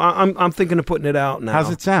 years ago. I'm thinking of putting it out now. How's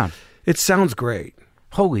it sound? It sounds great.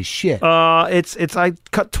 Holy shit. I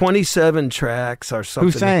cut 27 tracks or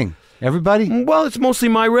something. Who sang? Everybody? Well, it's mostly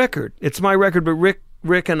my record. It's my record, but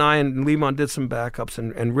Rick and I and Levon did some backups,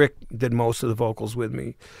 and Rick did most of the vocals with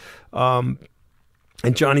me.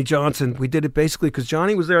 And Johnny Johnson, we did it basically because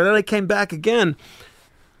Johnny was there. Then I came back again.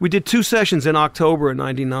 We did 2 sessions in October of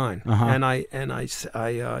 '99, and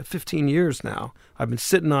I 15 years now. I've been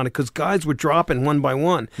sitting on it because guys were dropping one by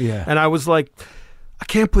one, and I was like, I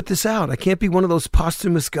can't put this out. I can't be one of those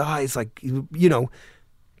posthumous guys, like, you know,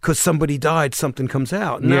 because somebody died, something comes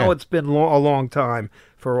out. Now it's been a long time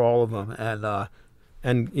for all of them,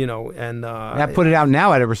 and you know, and that put it out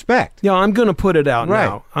now out of respect. Yeah, I'm going to put it out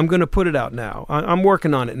now. I'm going to put it out now. I'm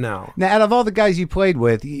working on it now. Now, out of all the guys you played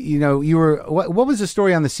with, you know, you were what was the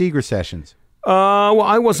story on the Seeger sessions? Well,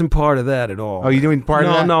 I wasn't part of that at all. Oh, you doing part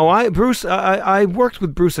of that? No. I worked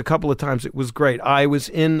with Bruce a couple of times. It was great. I was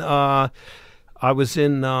in.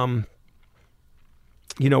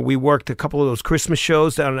 You know, we worked a couple of those Christmas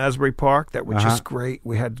shows down in Asbury Park that were just great.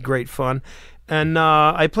 We had great fun. And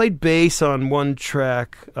I played bass on one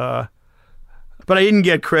track, but I didn't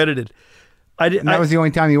get credited. That was the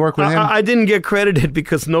only time you worked with him? I didn't get credited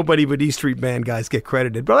because nobody but E Street Band guys get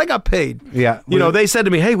credited. But I got paid. Yeah. You know, they said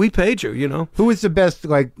to me, "Hey, we paid you," you know. Who was the best,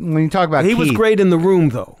 like, when you talk about He Keith, was great in the room,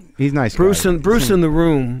 though. He's nice. Bruce in the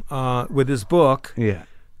room with his book. Yeah.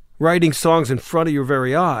 Writing songs in front of your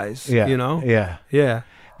very eyes. Yeah. You know? Yeah. Yeah.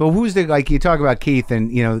 But who's the, like, you talk about Keith and,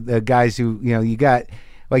 you know, the guys who, you know, you got...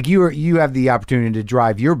 like you have the opportunity to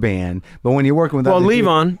drive your band, but when you're working with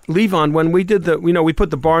Levon, when we did we put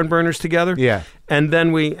the Barn Burners together. Yeah. And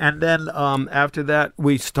then after that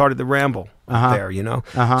we started the Ramble there,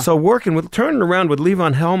 So turning around with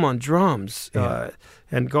Levon Helm on drums,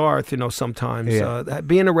 and Garth, sometimes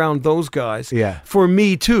being around those guys, for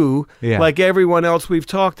me too, like everyone else we've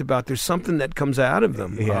talked about, there's something that comes out of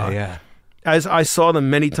them. As I saw them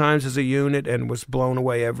many times as a unit and was blown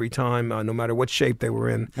away every time, no matter what shape they were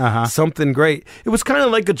in. Something great. It was kind of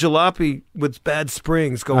like a jalopy with bad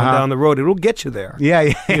springs going down the road. It'll get you there.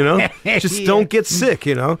 Just don't get sick,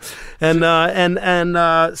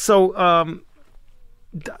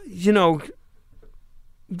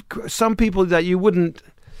 some people that you wouldn't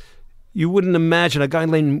imagine. A guy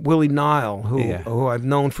named Willie Nile, who I've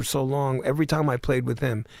known for so long. Every time I played with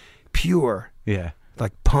him, pure.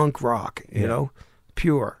 Like punk rock,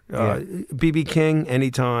 pure. B.B. King,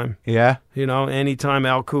 anytime. Anytime.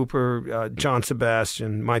 Al Cooper, John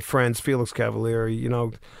Sebastian, my friends, Felix Cavalieri,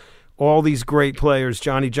 all these great players.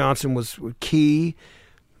 Johnny Johnson was key.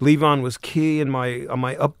 Levon was key in my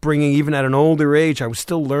upbringing. Even at an older age, I was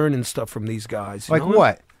still learning stuff from these guys. Like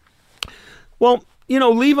what? Well,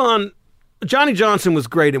 Levon, Johnny Johnson was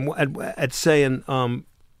great at saying,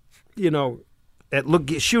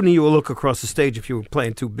 shooting you a look across the stage if you were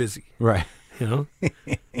playing too busy. Right.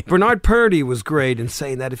 Bernard Purdie was great in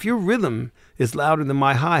saying that if your rhythm is louder than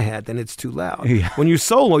my hi-hat, then it's too loud. When you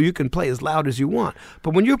solo, you can play as loud as you want.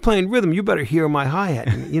 But when you're playing rhythm, you better hear my hi-hat,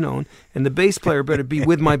 and the bass player better be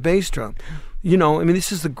with my bass drum.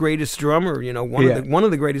 This is the greatest drummer, one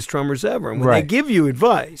of the greatest drummers ever. And when they give you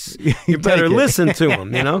advice, you better listen to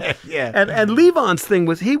him, And Levon's thing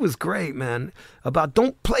was, he was great, man, about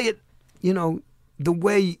don't play it, the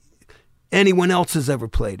way anyone else has ever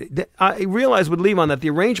played it. I realized with Levon that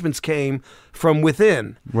the arrangements came from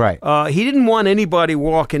within. Right. He didn't want anybody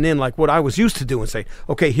walking in like what I was used to doing, saying,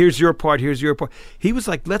 okay, here's your part, here's your part. He was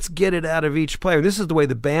like, let's get it out of each player. This is the way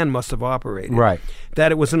the band must have operated. Right.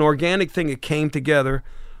 That it was an organic thing. It came together.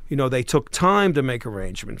 They took time to make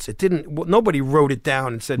arrangements. Nobody wrote it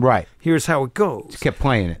down and said, right, here's how it goes. Just kept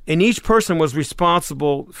playing it. And each person was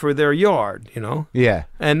responsible for their yard, Yeah.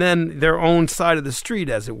 And then their own side of the street,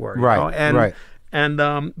 as it were. Right, right. And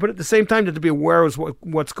but at the same time, to be aware of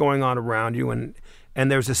what's going on around you, and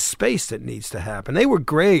there's a space that needs to happen. They were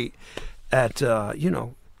great at,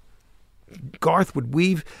 Garth would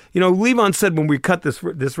weave. Levon said when we cut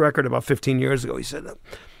this record about 15 years ago, he said,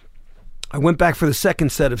 I went back for the second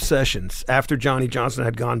set of sessions after Johnny Johnson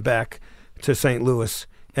had gone back to St. Louis,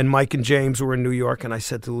 and Mike and James were in New York, and I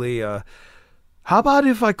said to Lee, how about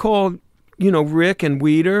if I called, Rick and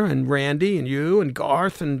Weeder and Randy and you and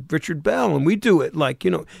Garth and Richard Bell, and we do it like,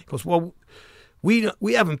 he goes, well, we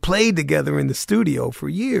haven't played together in the studio for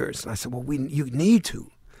years. And I said, well, you need to.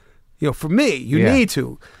 For me, you need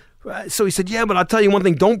to. So he said, yeah, but I'll tell you one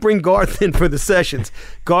thing, don't bring Garth in for the sessions.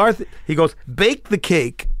 Garth, he goes, bake the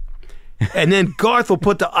cake. And then Garth will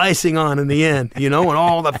put the icing on in the end, and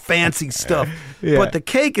all the fancy stuff. Yeah. But the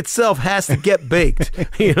cake itself has to get baked,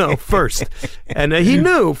 first. And he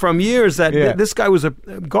knew from years that this guy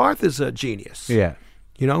Garth is a genius. Yeah.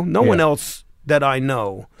 No one else that I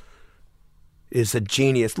know is a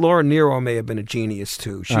genius. Laura Nero may have been a genius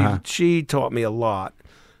too. She taught me a lot,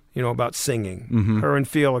 about singing. Mm-hmm. Her and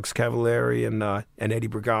Felix Cavalieri and Eddie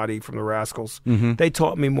Brigatti from the Rascals. Mm-hmm. They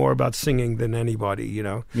taught me more about singing than anybody,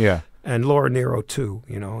 Yeah. And Laura Nero too,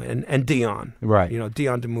 and Dion, right?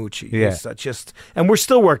 Dion DiMucci. Yeah, and we're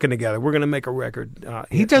still working together. We're going to make a record.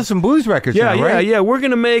 He does some blues records. Yeah, now, right? Yeah. We're going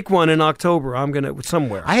to make one in October. I'm going to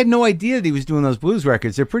somewhere. I had no idea that he was doing those blues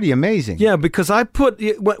records. They're pretty amazing. Yeah, because I put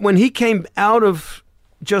when he came out of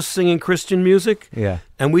just singing Christian music. Yeah.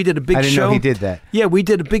 And we did a big show. I didn't know he did that. Yeah, we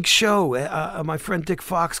did a big show. My friend Dick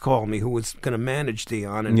Fox called me, who was going to manage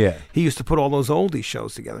Dion, and he used to put all those oldies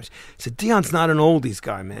shows together. He said, Dion's not an oldies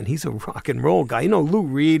guy, man. He's a rock and roll guy. Lou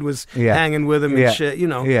Reed was hanging with him and shit,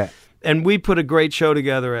 Yeah. And we put a great show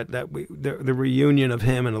together at the reunion of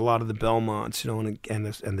him and a lot of the Belmonts,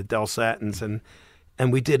 and the Del Satins, and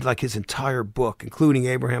we did like his entire book, including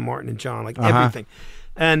Abraham Martin and John, like everything.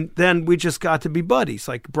 And then we just got to be buddies,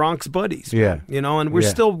 like Bronx buddies. Yeah. And we're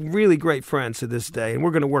still really great friends to this day, and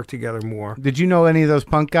we're going to work together more. Did you know any of those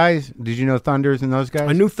punk guys? Did you know Thunders and those guys?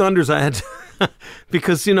 I knew Thunders. I had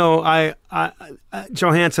because, Johansson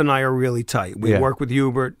and I are really tight. We work with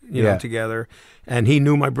Hubert, together, and he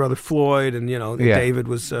knew my brother Floyd, and, David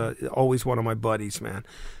was always one of my buddies, man.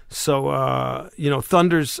 So,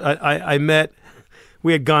 Thunders, I met.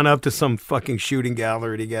 We had gone up to some fucking shooting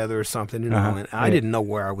gallery together or something, and I didn't know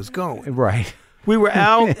where I was going. Right. We were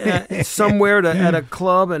out somewhere at a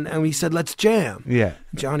club, and we said, let's jam. Yeah.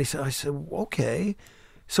 Johnny said, I said, okay.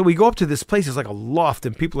 So we go up to this place. It's like a loft,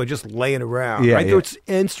 and people are just laying around. Yeah, right? yeah. There's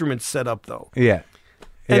instruments set up, though. Yeah.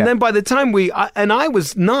 And then by the time I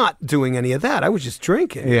was not doing any of that. I was just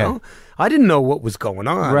drinking. You know? I didn't know what was going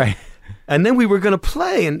on. Right. And then we were going to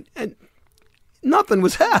play, and nothing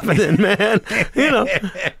was happening, man. You know.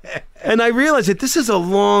 And I realized that this is a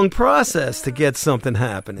long process to get something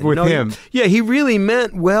happening. With him. He really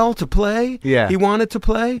meant well to play. Yeah. He wanted to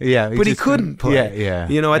play. Yeah. But he couldn't play. Yeah, yeah.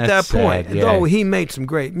 You know, at That's that point. sad, yeah. Though he made some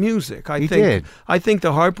great music. I think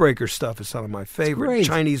the Heartbreaker stuff is some of my favorite. Great.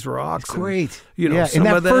 Chinese rocks. It's great. You know, yeah. some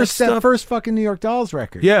and of that that first fucking New York Dolls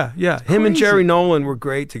record. Yeah, yeah. Him and Jerry Nolan were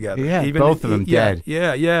great together. Yeah, both of them dead.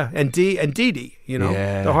 Yeah, yeah. And Dee Dee, you know.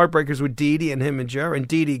 Yeah. The Heartbreakers with Dee Dee and him and Jerry. And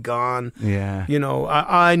Dee Dee gone. Yeah. You know,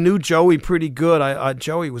 I knew Joey pretty good.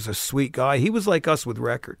 Joey was a sweet guy. He was like us with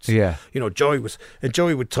records. Yeah. You know, Joey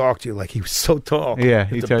would talk to you like he was so tall. Yeah.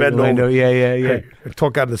 He told you. Yeah. Hey, and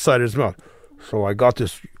talk out of the side of his mouth. So I got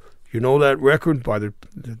this, you know, that record by the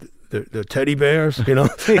teddy bears, you know,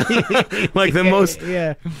 like the most,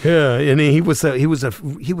 yeah. And he was a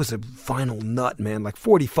vinyl nut, man, like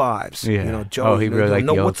 45s. Yeah. You know, Joey. He really liked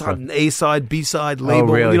the old what's stuff. on A side, B side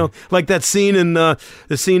label. Really? You know, like that scene in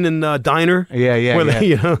Diner. Yeah. Where they,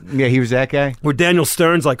 you know, yeah, he was that guy. Where Daniel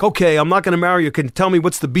Stern's like, okay, I'm not going to marry you. Can you tell me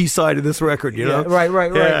what's the B side of this record? You know, right.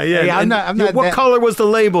 Yeah. I'm not. What color was the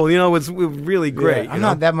label? You know, it's really great. I'm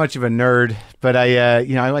not that much of a nerd, but I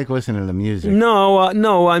like listening to the music.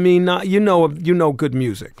 No. I mean, you know good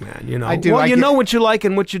music, man. You know, I do. Well, you know what you like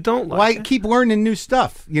and what you don't like. Well, I keep learning new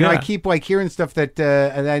stuff. You know, I keep like hearing stuff that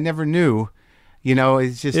I never knew. You know,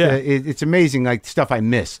 it's just it's amazing, like stuff I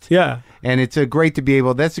missed. Yeah, and it's great to be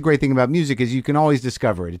able. That's the great thing about music is you can always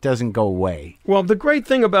discover it. It doesn't go away. Well, the great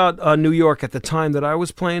thing about New York at the time that I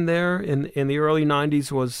was playing there in the early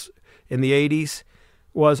 '90s was in the '80s.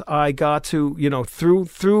 Was I got to, you know,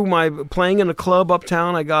 through my playing in a club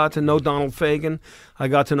uptown, I got to know Donald Fagen. I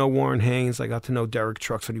got to know Warren Haynes. I got to know Derek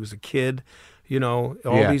Trucks when he was a kid. You know,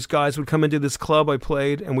 all these guys would come into this club I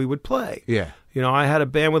played, and we would play. Yeah. You know, I had a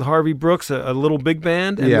band with Harvey Brooks, a little big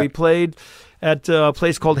band, and we played at a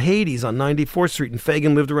place called Hades on 94th Street, and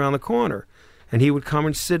Fagen lived around the corner. And he would come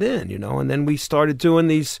and sit in, you know. And then we started doing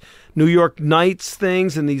these New York Nights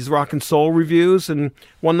things and these rock and soul reviews. And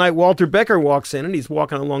one night Walter Becker walks in and he's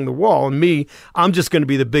walking along the wall. And I'm just going to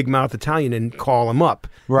be the big mouth Italian and call him up.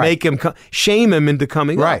 Right. Make him, shame him into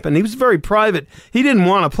coming up. And he was very private. He didn't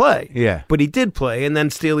want to play. Yeah. But he did play. And then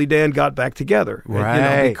Steely Dan got back together. Right. You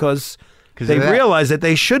know, because they realized that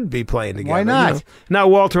they should be playing together. Why not? You know? Now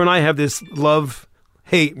Walter and I have this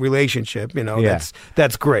love-hate relationship, you know,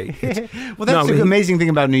 that's great. Well, that's the amazing thing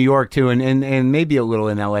about New York, too, and maybe a little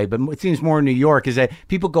in L.A., but it seems more in New York, is that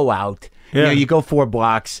people go out. Yeah. You know, you go 4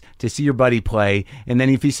 blocks to see your buddy play, and then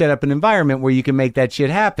if you set up an environment where you can make that shit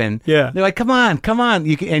happen, they're like, come on.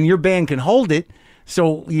 And your band can hold it,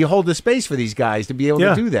 so you hold the space for these guys to be able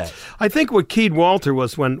to do that. I think what keyed Walter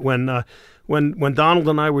was when Donald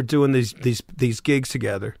and I were doing these gigs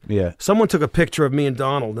together, someone took a picture of me and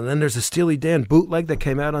Donald, and then there's a Steely Dan bootleg that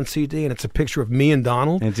came out on CD, and it's a picture of me and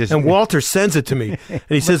Donald, and Walter sends it to me, and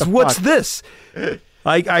he says, "What's this?"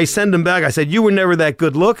 I send him back. I said, "You were never that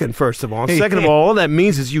good looking, first of all. And second of all that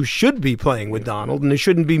means is you should be playing with Donald, and it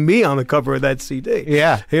shouldn't be me on the cover of that CD."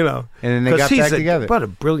 Yeah. You know. And then they got back together. But a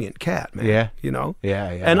brilliant cat, man. Yeah. You know? Yeah.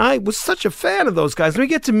 And I was such a fan of those guys. And we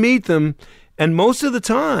get to meet them, and most of the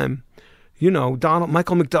time, you know,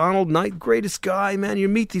 Michael McDonald, greatest guy, man. You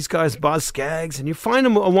meet these guys, Boz Scaggs, and you find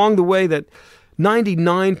them along the way that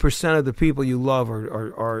 99% of the people you love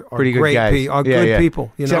are pretty great good guys. Good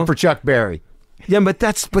people. You Except know? for Chuck Berry. Yeah, but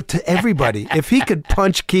to everybody. If he could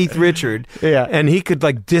punch Keith Richard and he could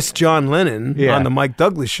like diss John Lennon on the Mike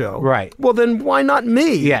Douglas show, right? Well, then why not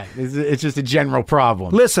me? Yeah, it's just a general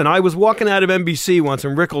problem. Listen, I was walking out of NBC once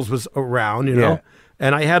and Rickles was around, you know,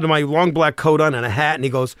 and I had my long black coat on and a hat, and he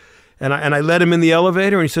goes, and I let him in the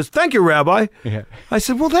elevator, and he says, "Thank you, Rabbi." Yeah. I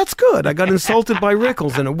said, "Well, that's good. I got insulted by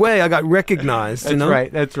Rickles. In a way, I got recognized." That's you know?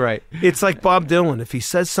 right. That's right. It's like Bob Dylan. If he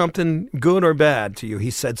says something good or bad to you, he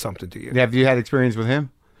said something to you. Have you had experience with him?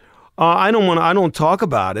 I don't talk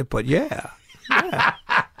about it, but yeah.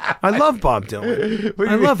 I love Bob Dylan.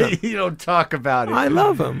 I love him. You don't talk about it. I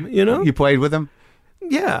love him. You know. You played with him?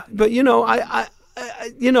 Yeah, but you know, I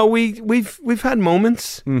you know, we've had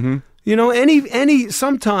moments. Mm-hmm. You know,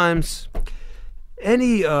 sometimes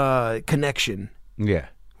any connection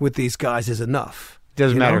with these guys is enough.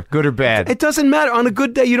 Doesn't matter, good or bad. It doesn't matter. On a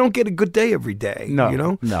good day, you don't get a good day every day. No, you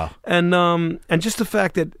know. No. And just the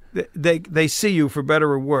fact that they see you for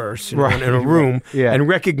better or worse, in a room, and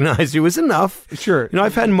recognize you is enough. Sure.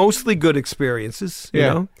 I've had mostly good experiences. You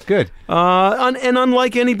know, good. And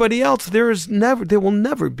unlike anybody else, there will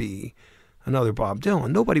never be another Bob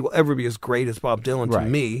Dylan. Nobody will ever be as great as Bob Dylan to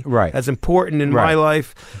me. Right. As important in my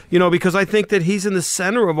life, because I think that he's in the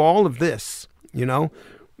center of all of this.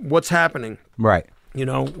 What's happening. Right.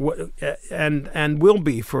 And will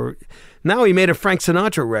be for. Now he made a Frank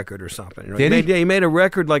Sinatra record or something. Right? Did he? He made a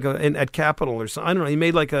record like at Capitol or something. I don't know. He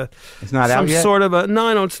made like a. It's not out yet? Sort of a.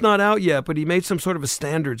 No, it's not out yet. But he made some sort of a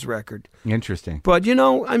standards record. Interesting. But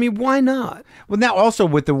why not? Well, now also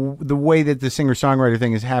with the way that the singer-songwriter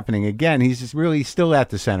thing is happening again, he's just really still at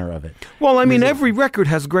the center of it. Well, every record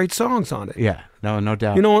has great songs on it. Yeah. No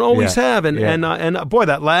doubt. And always have. And boy,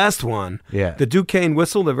 that last one, the Duquesne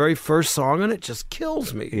Whistle, the very first song on it, just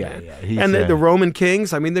kills me. Yeah, man. And the Roman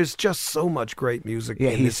Kings. There's just so much great music. Yeah,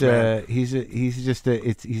 in he's just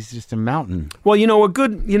a mountain. Well, a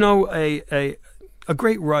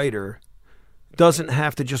great writer doesn't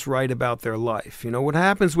have to just write about their life. What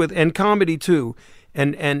happens and comedy too.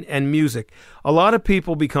 And music. A lot of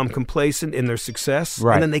people become complacent in their success,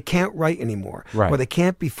 and then they can't write anymore, or they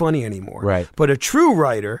can't be funny anymore. Right. But a true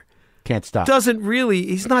writer can't stop.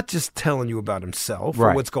 He's not just telling you about himself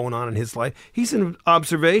or what's going on in his life. He's an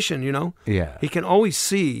observation, Yeah. He can always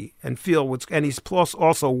see and feel and he's plus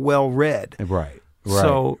also well-read. Right.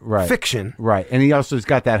 So, fiction. Right. And he also has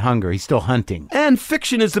got that hunger. He's still hunting. And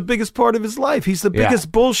fiction is the biggest part of his life. He's the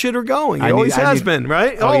biggest bullshitter going. He always has been,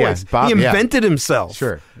 right? Oh, always. Yeah. Bob, he invented himself.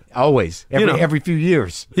 Sure. Always. Every few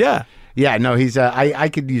years. Yeah. Yeah, no, he's I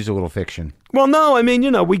could use a little fiction. Well, no,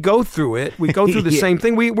 we go through it. We go through the same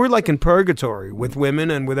thing. We're like in purgatory with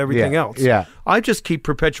women and with everything else. Yeah. I just keep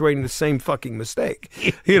perpetuating the same fucking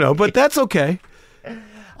mistake. But that's okay.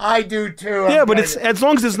 I do too. Yeah, but it's as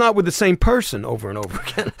long as it's not with the same person over and over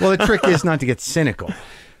again. Well, the trick is not to get cynical.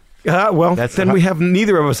 Then we have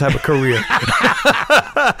neither of us have a career.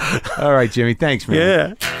 All right, Jimmy. Thanks, man.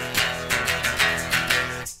 Yeah.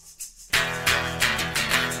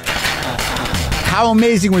 How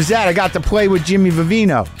amazing was that? I got to play with Jimmy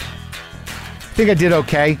Vivino. I think I did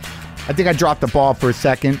okay. I think I dropped the ball for a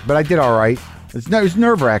second, but I did all right. It was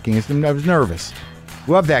nerve-wracking. I was nervous.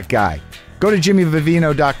 Love that guy. Go to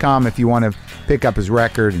jimmyvivino.com if you want to pick up his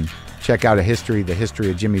record and check out the history of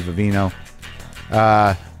Jimmy Vivino.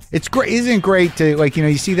 It's great. Isn't it great to,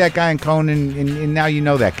 you see that guy in Conan and now you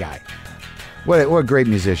know that guy. What a great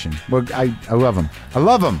musician. Well, I love him. I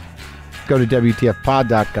love him. Go to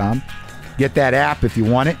WTFpod.com. Get that app if you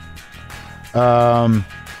want it.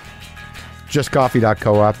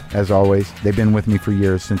 JustCoffee.coop, as always. They've been with me for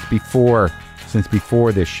years, since before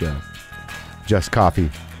this show.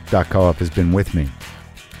 JustCoffee.coop has been with me.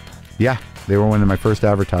 Yeah, they were one of my first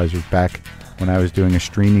advertisers back when I was doing a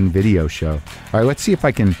streaming video show. All right, let's see if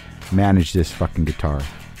I can manage this fucking guitar.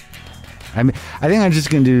 I think I'm just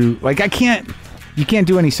going to do, you can't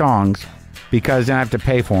do any songs because then I have to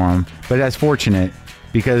pay for them, but that's fortunate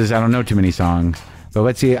because I don't know too many songs. But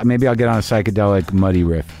let's see, maybe I'll get on a psychedelic muddy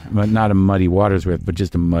riff. Not a Muddy Waters riff, but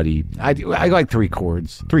just a muddy. I like 3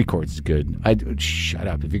 chords. 3 chords is good. Shut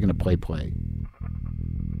up. If you're going to play.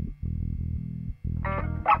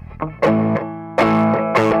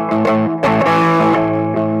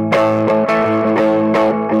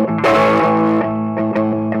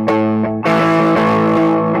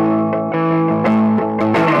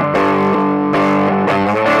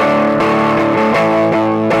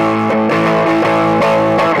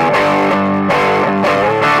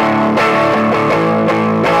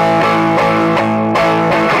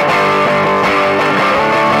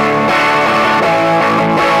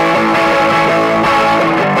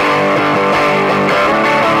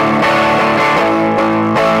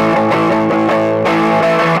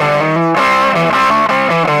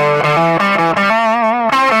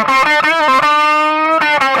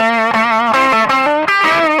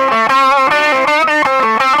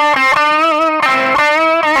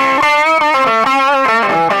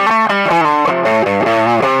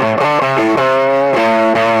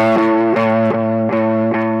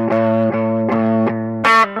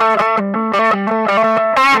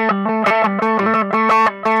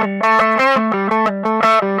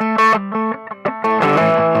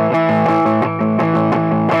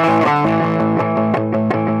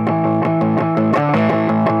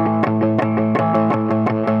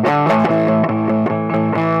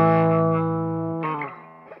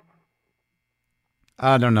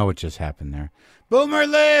 I don't know what just happened there. Boomer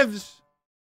lives!